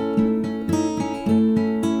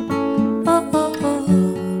 Oh, oh, oh.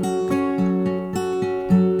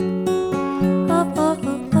 Oh, oh,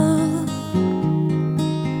 oh, oh.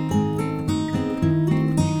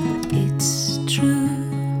 It's true,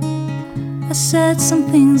 I said some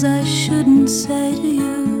things I shouldn't say to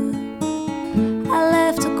you. I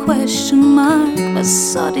left a question mark, but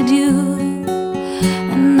so did you.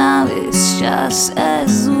 And now it's just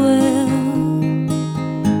as well.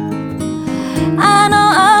 I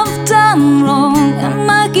know I've done wrong, and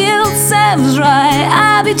my guilt serves right.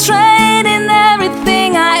 I betrayed in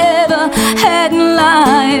everything I ever had in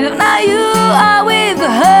life. Now you are with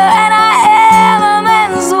her, and I am a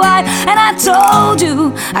man's wife. And I told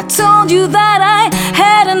you that I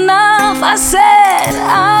had enough. I said,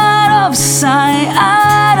 out of sight,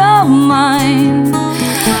 out of mind.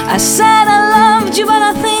 I said I loved you, but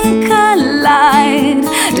I think I lied.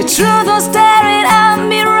 The truth was staring at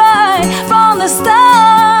me right from the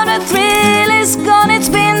start. The thrill is gone, it's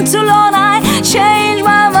been too long. I changed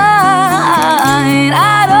my mind.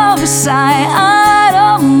 Out of sight, out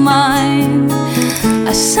of mind.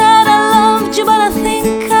 I said I loved you, but I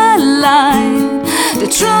think I lied. The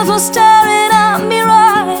truth was staring at me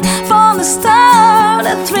right from the start.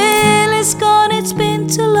 The thrill is gone, it's been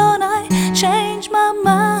too long. I changed my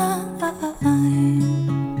mind. Oh, oh, oh.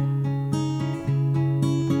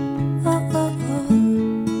 Oh,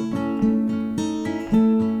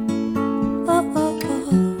 oh, oh.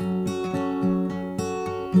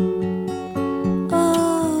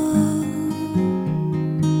 Oh.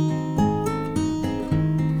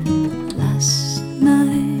 Last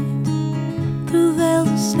night, through veils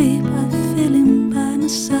of sleep, I feel him by my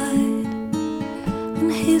side,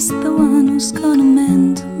 and he's the one who's gonna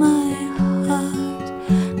mend my heart.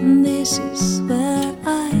 And this is where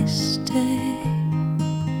I stay.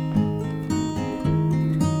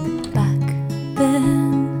 Back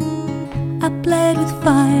then, I played with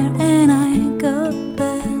fire and I got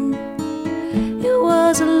burned. It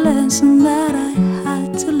was a lesson that I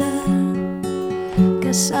had to learn,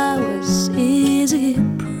 'cause I was easy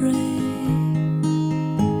prey.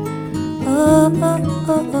 Oh, oh,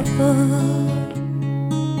 oh, oh, oh.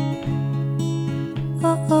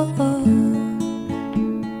 Oh, oh, oh.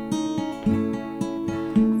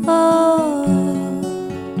 Oh,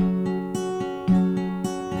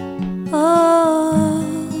 oh.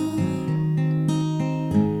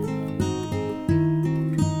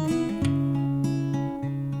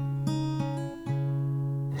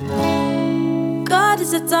 God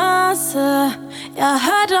is a dancer. Yeah, I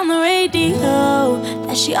heard on the radio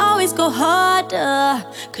that she always go harder,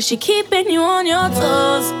 'cause she keeping you on your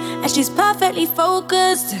toes, and she's perfectly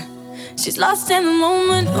focused. She's lost in the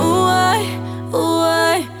moment. Ooh,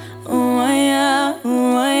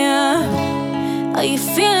 yeah, yeah. Are you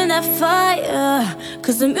feeling that fire?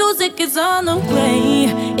 'Cause the music is on the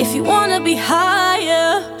way. If you wanna be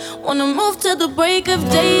higher, wanna move to the break of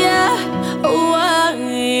day, yeah. Ooh,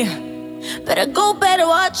 better go, better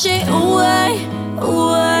watch it. Ooh,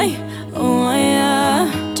 yeah.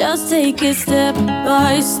 Just take it step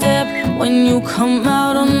by step. When you come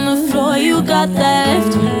out on the floor, you got that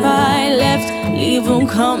left, right, left. Leave them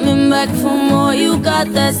coming back for more. You got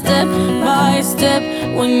that step by step.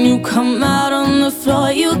 When you come out on the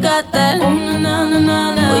floor, you got that. Oh, na na na na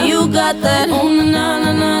na. Oh, you got that. Oh, na na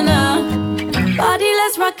na na na. Body,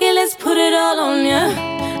 let's rock it, let's put it all on ya.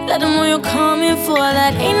 Let them know you're coming for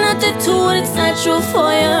that. Ain't nothing to it, it's natural for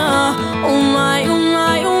ya. Oh my, oh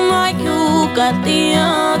my, oh my, you got the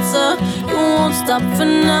answer. You won't stop for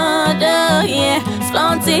nada, yeah.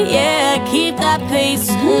 Flaunt it, yeah, keep that pace.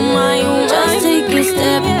 Oh my, just take it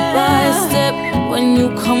step by step. When you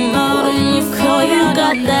come out on the floor, you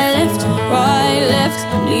got that left, right, left.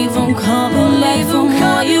 Leave them coming, leave them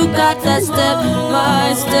more. You got that step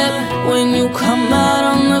by step. When you come out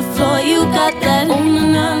on the floor, you got that. Oh na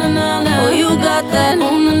na na na. Oh, you got that.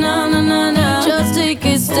 Oh na na na na na. Just take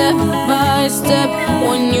it step by step.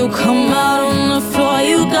 When you come out on the floor,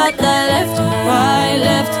 you got that left, right,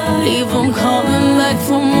 left. Leave them coming back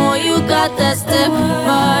for more. You got that step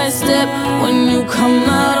by step. When you come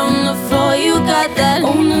out on the floor, you got that.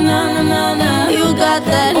 Oh na na na na na. You got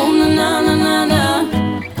that. Oh na na na na na.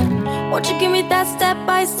 Won't you give me that step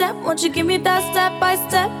by step? Won't you give me that step by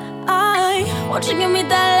step? Won't you give me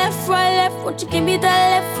that left, right, left? Won't you give me that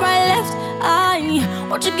left, right, left?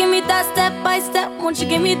 Won't you give me that step by step? Won't you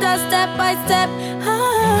give me that step by step?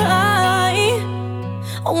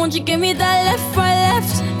 Won't you give me that left, right,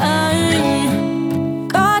 left?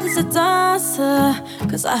 God is a dancer,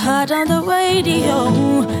 'cause I heard on the radio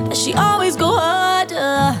that she always go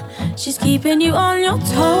harder. She's keeping you on your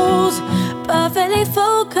toes, perfectly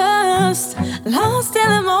focused, lost in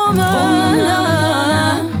the moment.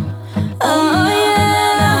 Oh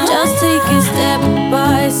yeah, just take it step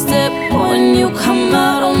by step. When you come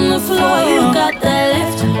out on the floor, you got that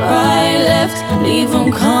left, right, left. Leave them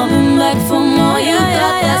coming back for more. You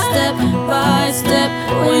got that step by step.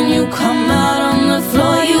 When you come out on the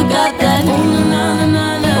floor, you got that. Oh na na na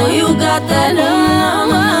na. Oh, you got that. Oh na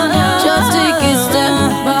na na. Just take it step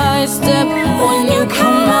by step. When you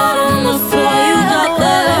come out on the floor, you got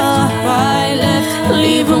that left, right, left.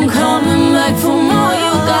 Leave them coming back for more.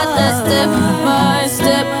 You got that step by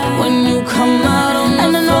step. When you come out on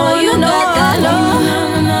the floor, you got that. Oh na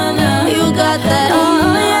na na. You got that. Oh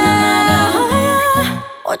yeah.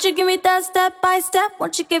 Won't you give me that step by step?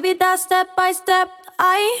 Won't you give me that step by step?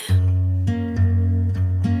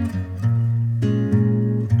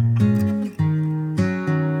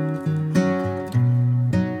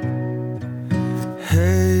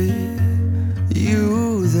 Hey,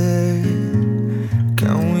 you there?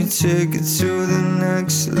 Can we take it to the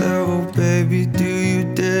next level, baby? Do you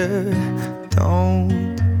dare?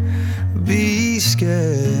 Don't be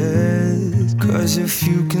scared, 'cause if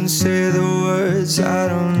you can say the words, I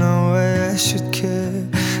don't know why I should care.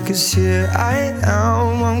 'Cause here I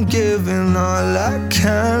am, I'm giving all I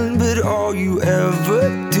can, but all you ever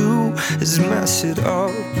do is mess it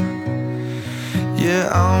up. Yeah,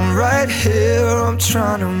 I'm right here, I'm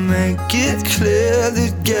trying to make it clear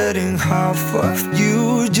that getting half of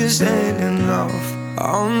you just ain't enough.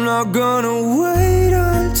 I'm not gonna wait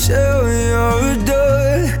until you're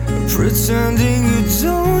done pretending you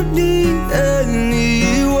don't need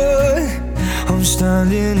anyone. I'm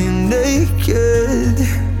standing in naked.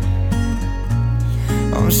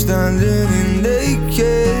 I'm standing in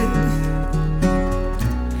naked.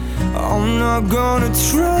 I'm not gonna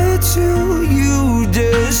try till you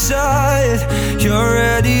decide you're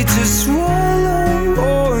ready to swallow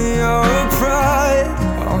all your pride.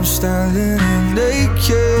 I'm standing in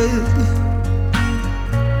naked.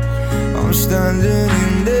 I'm standing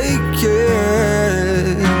in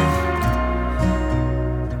naked.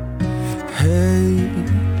 Hey,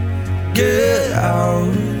 get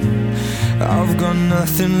out. I've got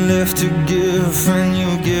nothing left to give, and you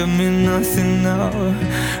give me nothing now.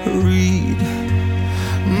 Read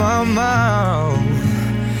my mouth.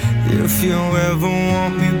 If you ever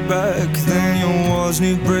want me back, then your walls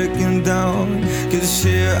need breaking down. 'Cause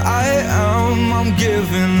here I am, I'm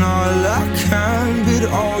giving all I can, but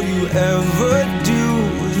all you ever do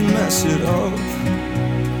is mess it up.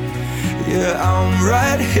 Yeah, I'm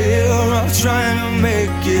right here, I'm trying to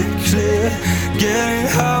make it clear. Getting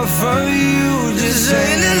half of you just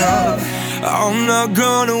ain't enough. I'm not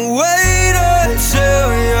gonna wait until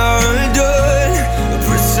you're done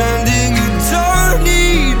pretending you don't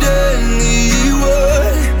need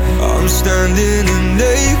anyone. I'm standing in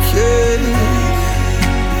naked.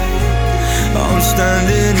 I'm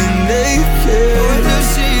standing in naked. Want to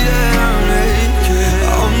see that I'm naked.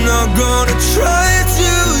 I'm not gonna try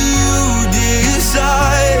till you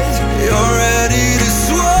decide you're ready to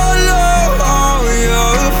swallow all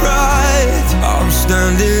your pride. I'm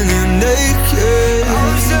standing in naked.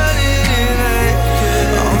 I'm standing in naked.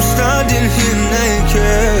 I'm standing in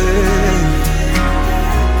naked.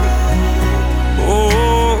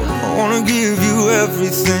 Oh, I wanna give you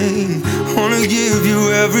everything. I wanna give you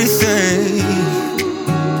everything.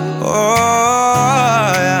 Oh,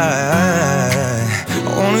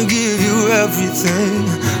 I wanna give you everything.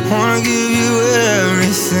 I wanna give you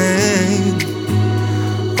everything.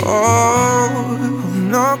 Oh.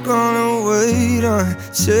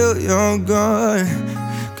 till you're gone.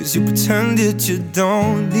 Cause you pretended you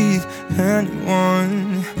don't need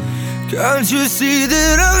anyone. Can't you see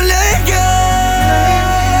that I'm naked?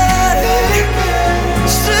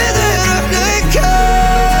 See that I'm naked.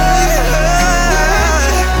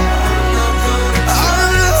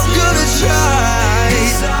 I'm not gonna try.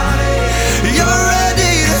 You're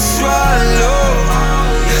ready to swallow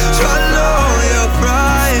your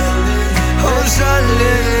pride. I'm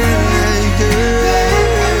standing naked.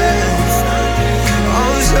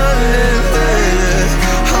 I'm standing naked.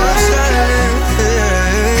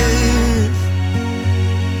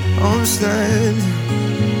 I'm standing naked.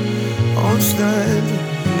 I'm standing,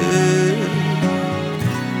 yeah.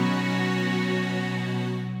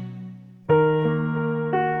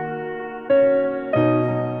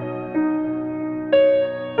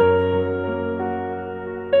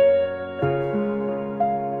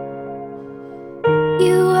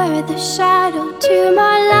 You were the shadow to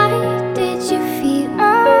my light. Did you feel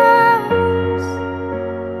us?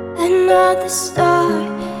 Another star,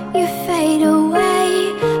 you fade away.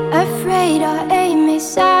 Afraid our aim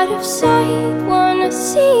is out of sight. Wanna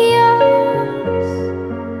see us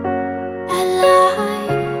alive.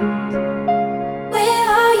 Where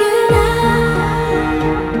are you now?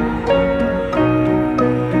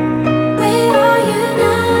 Where are you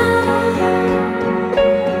now?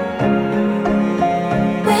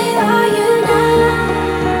 Where are you now?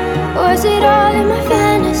 Was it all in my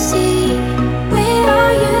fantasy? Where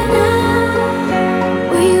are you now?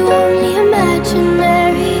 Were you only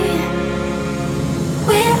imaginary?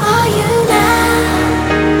 Where are you now?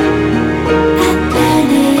 At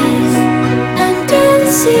Venice, under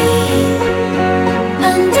the sea,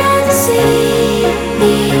 under the sea.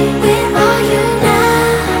 Where are you now?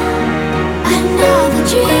 Another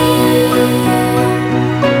dream.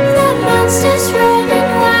 The monster's running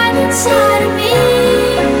wild inside of me.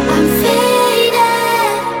 I'm faded.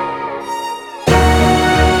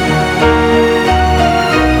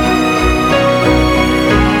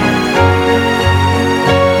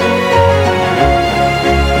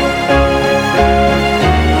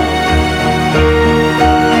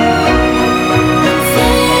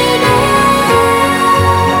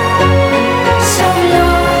 So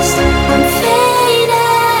lost, I'm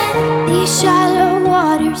faded. These shallow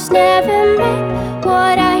waters never met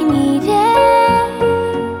what I needed.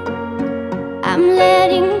 I'm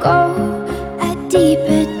letting go, a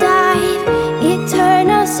deeper dive,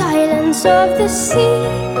 eternal silence of the sea.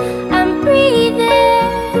 I'm breathing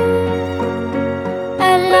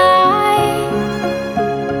alive.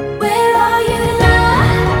 Where are you now?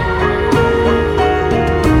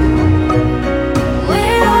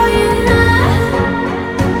 Where are you now?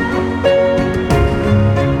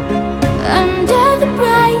 Under the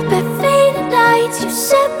bright but faded lights, you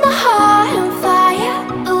set my heart on fire.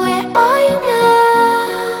 Where are you now?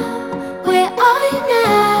 Where are you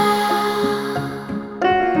now?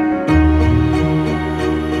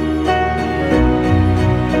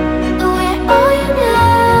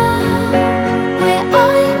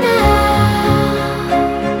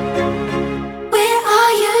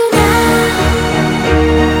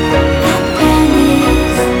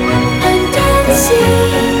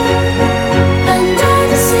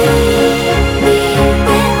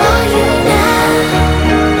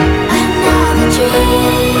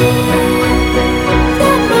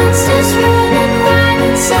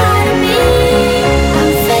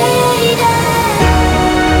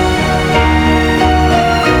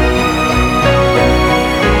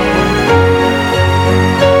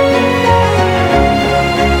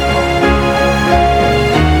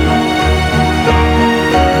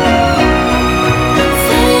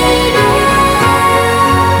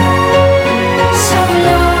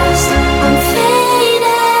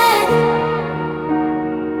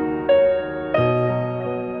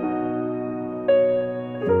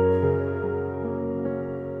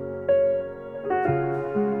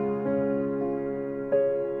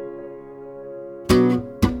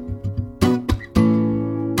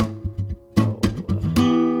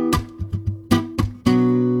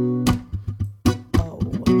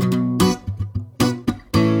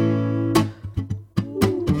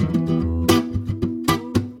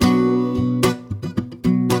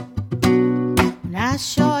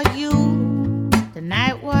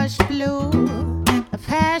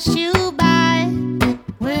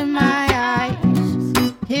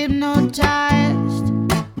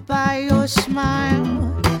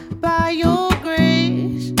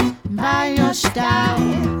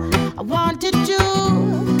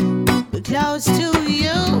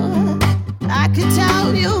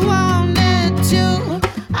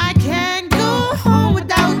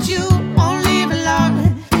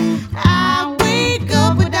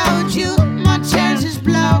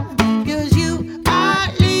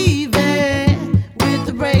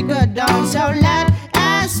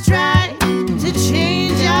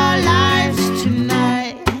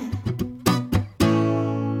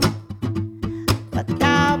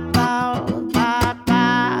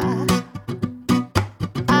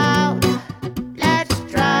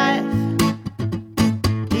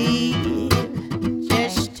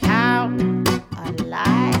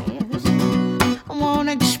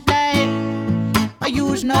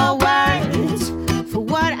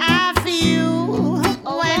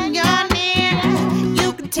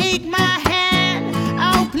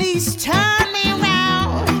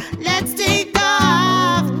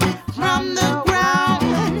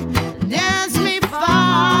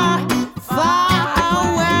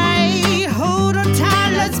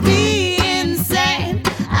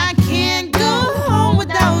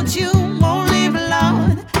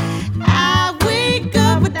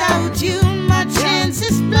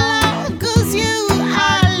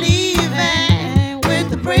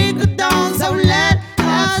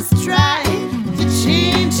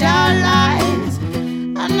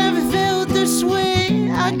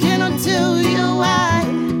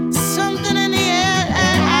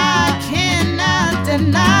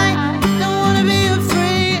 night. Don't wanna be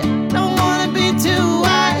afraid, don't wanna be too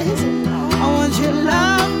wise. I want your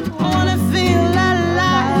love, I wanna feel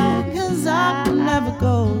alive. 'Cause I'll never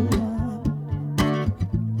go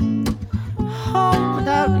home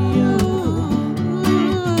without you.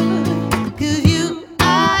 'Cause you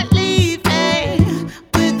are leaving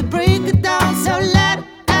with the break of dawn. So let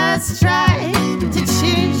us try to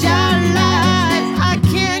change our lives. I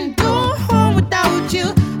can't go home without you,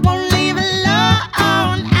 won't leave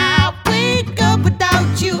alone. I wake up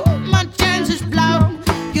without you, my chances blown.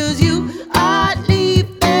 'Cause you are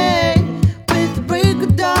leaving with the break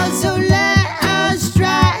of dawn. So let us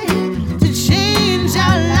try to change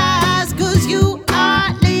our lives. 'Cause you are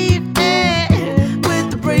leaving with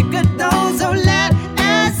the break of dawn. So let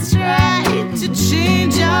us try to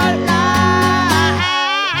change our lives.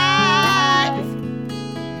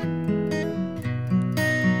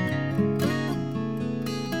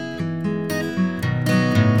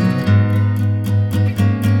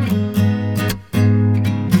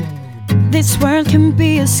 This world can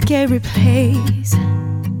be a scary place,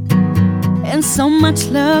 and so much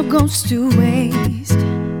love goes to waste.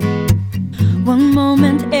 One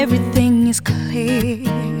moment everything is clear,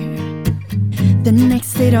 the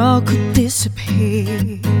next it all could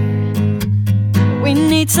disappear. We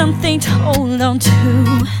need something to hold on to.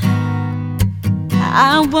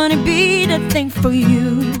 I wanna be that thing for you,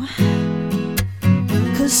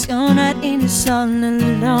 'cause you're not in this all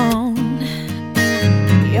alone.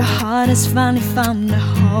 Your heart has finally found a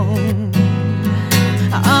home.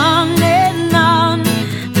 On and on,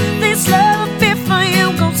 this love affair for you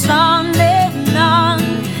goes on and on.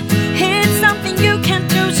 It's something you can't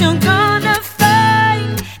lose, you're gonna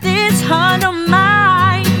find. This heart of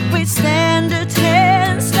mine will stand the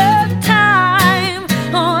test of time.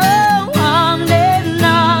 Oh, on and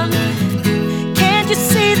on. Can't you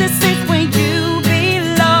see this is where you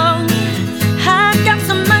belong? I've got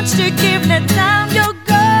so much to give, let down your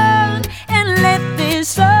guard and let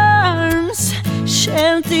these arms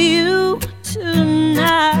shelter you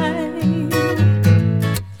tonight.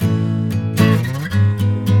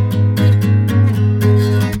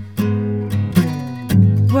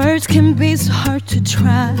 Words can be so hard to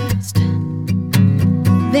trust.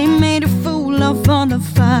 They made a fool of all of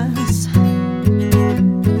us.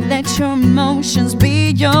 Let your emotions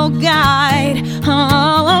be your guide.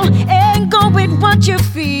 Oh, and go with what you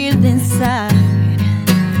feel inside.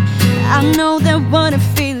 I know that what I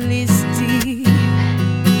feel is deep,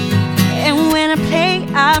 and when I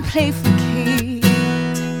play for keeps.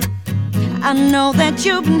 I know that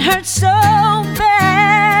you've been hurt so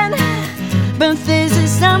bad, but this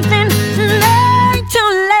is something like to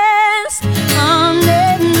last. On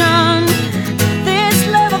and on, this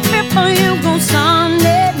love affair for you goes on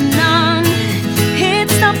and on.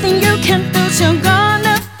 It's something you can't lose, you're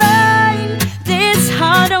gonna find. This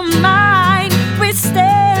heart of mine will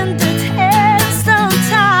stand the test of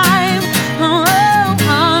time. Oh,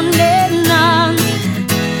 on and on.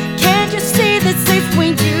 Can't you see this is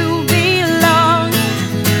where you belong?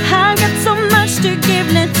 I've got so much to give,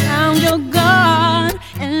 let down your guard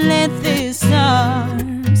and let these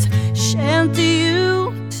arms shelter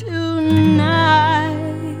you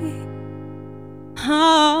tonight.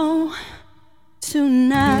 Oh,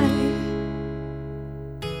 tonight.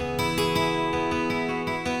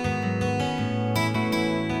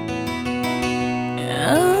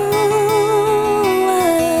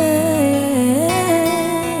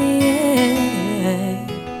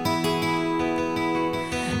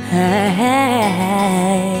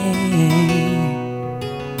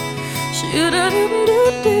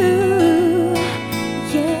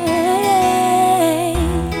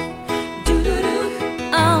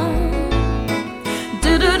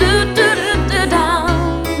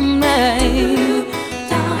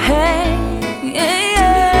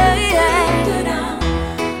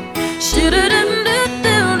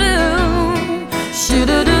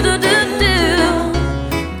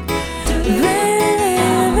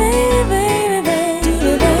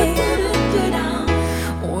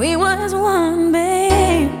 We was one,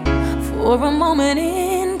 babe, for a moment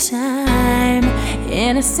in time,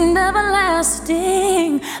 and it seemed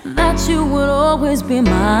everlasting that you would always be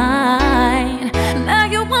mine. Now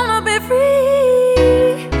you wanna be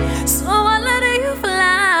free, so I let you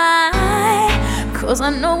fly. 'Cause I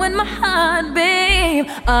know in my heart, babe,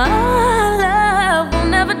 our love will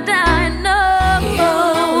never die. No,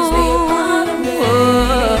 you'll always be a part of me.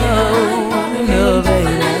 No, baby.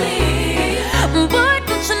 But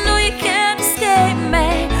don't you know you can't escape me?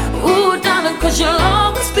 Ooh, darling, 'cause you'll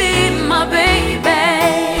always be my baby.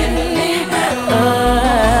 Oh,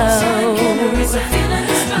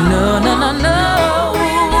 no, no, no, no.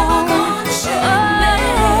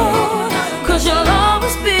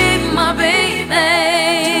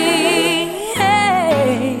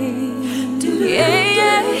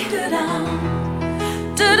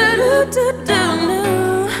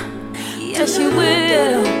 yes she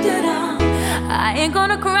will. I ain't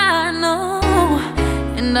gonna cry, no,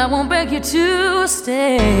 and I won't beg you to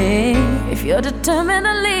stay. If you're determined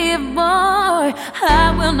to leave, boy,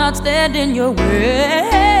 I will not stand in your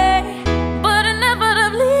way. But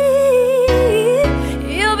inevitably,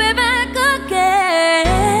 you'll be back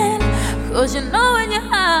again. 'Cause you know in your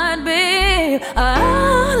heart, babe,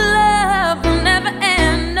 our love will never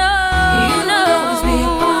end. No, You'll always be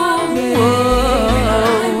a part of me.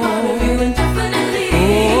 I'm part of you indefinitely.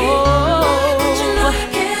 But you know you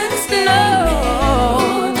can't escape me.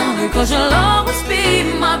 Oh, no, because you'll always be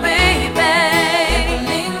my baby.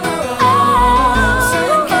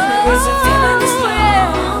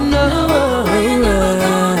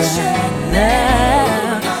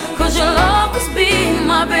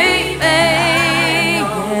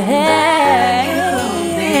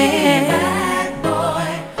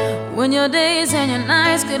 When your days and your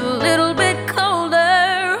nights get a little bit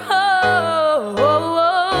colder,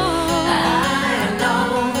 I know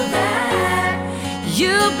that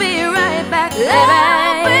you'll be right back, baby.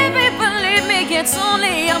 Oh, baby, believe me, it's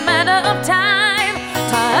only a matter of time.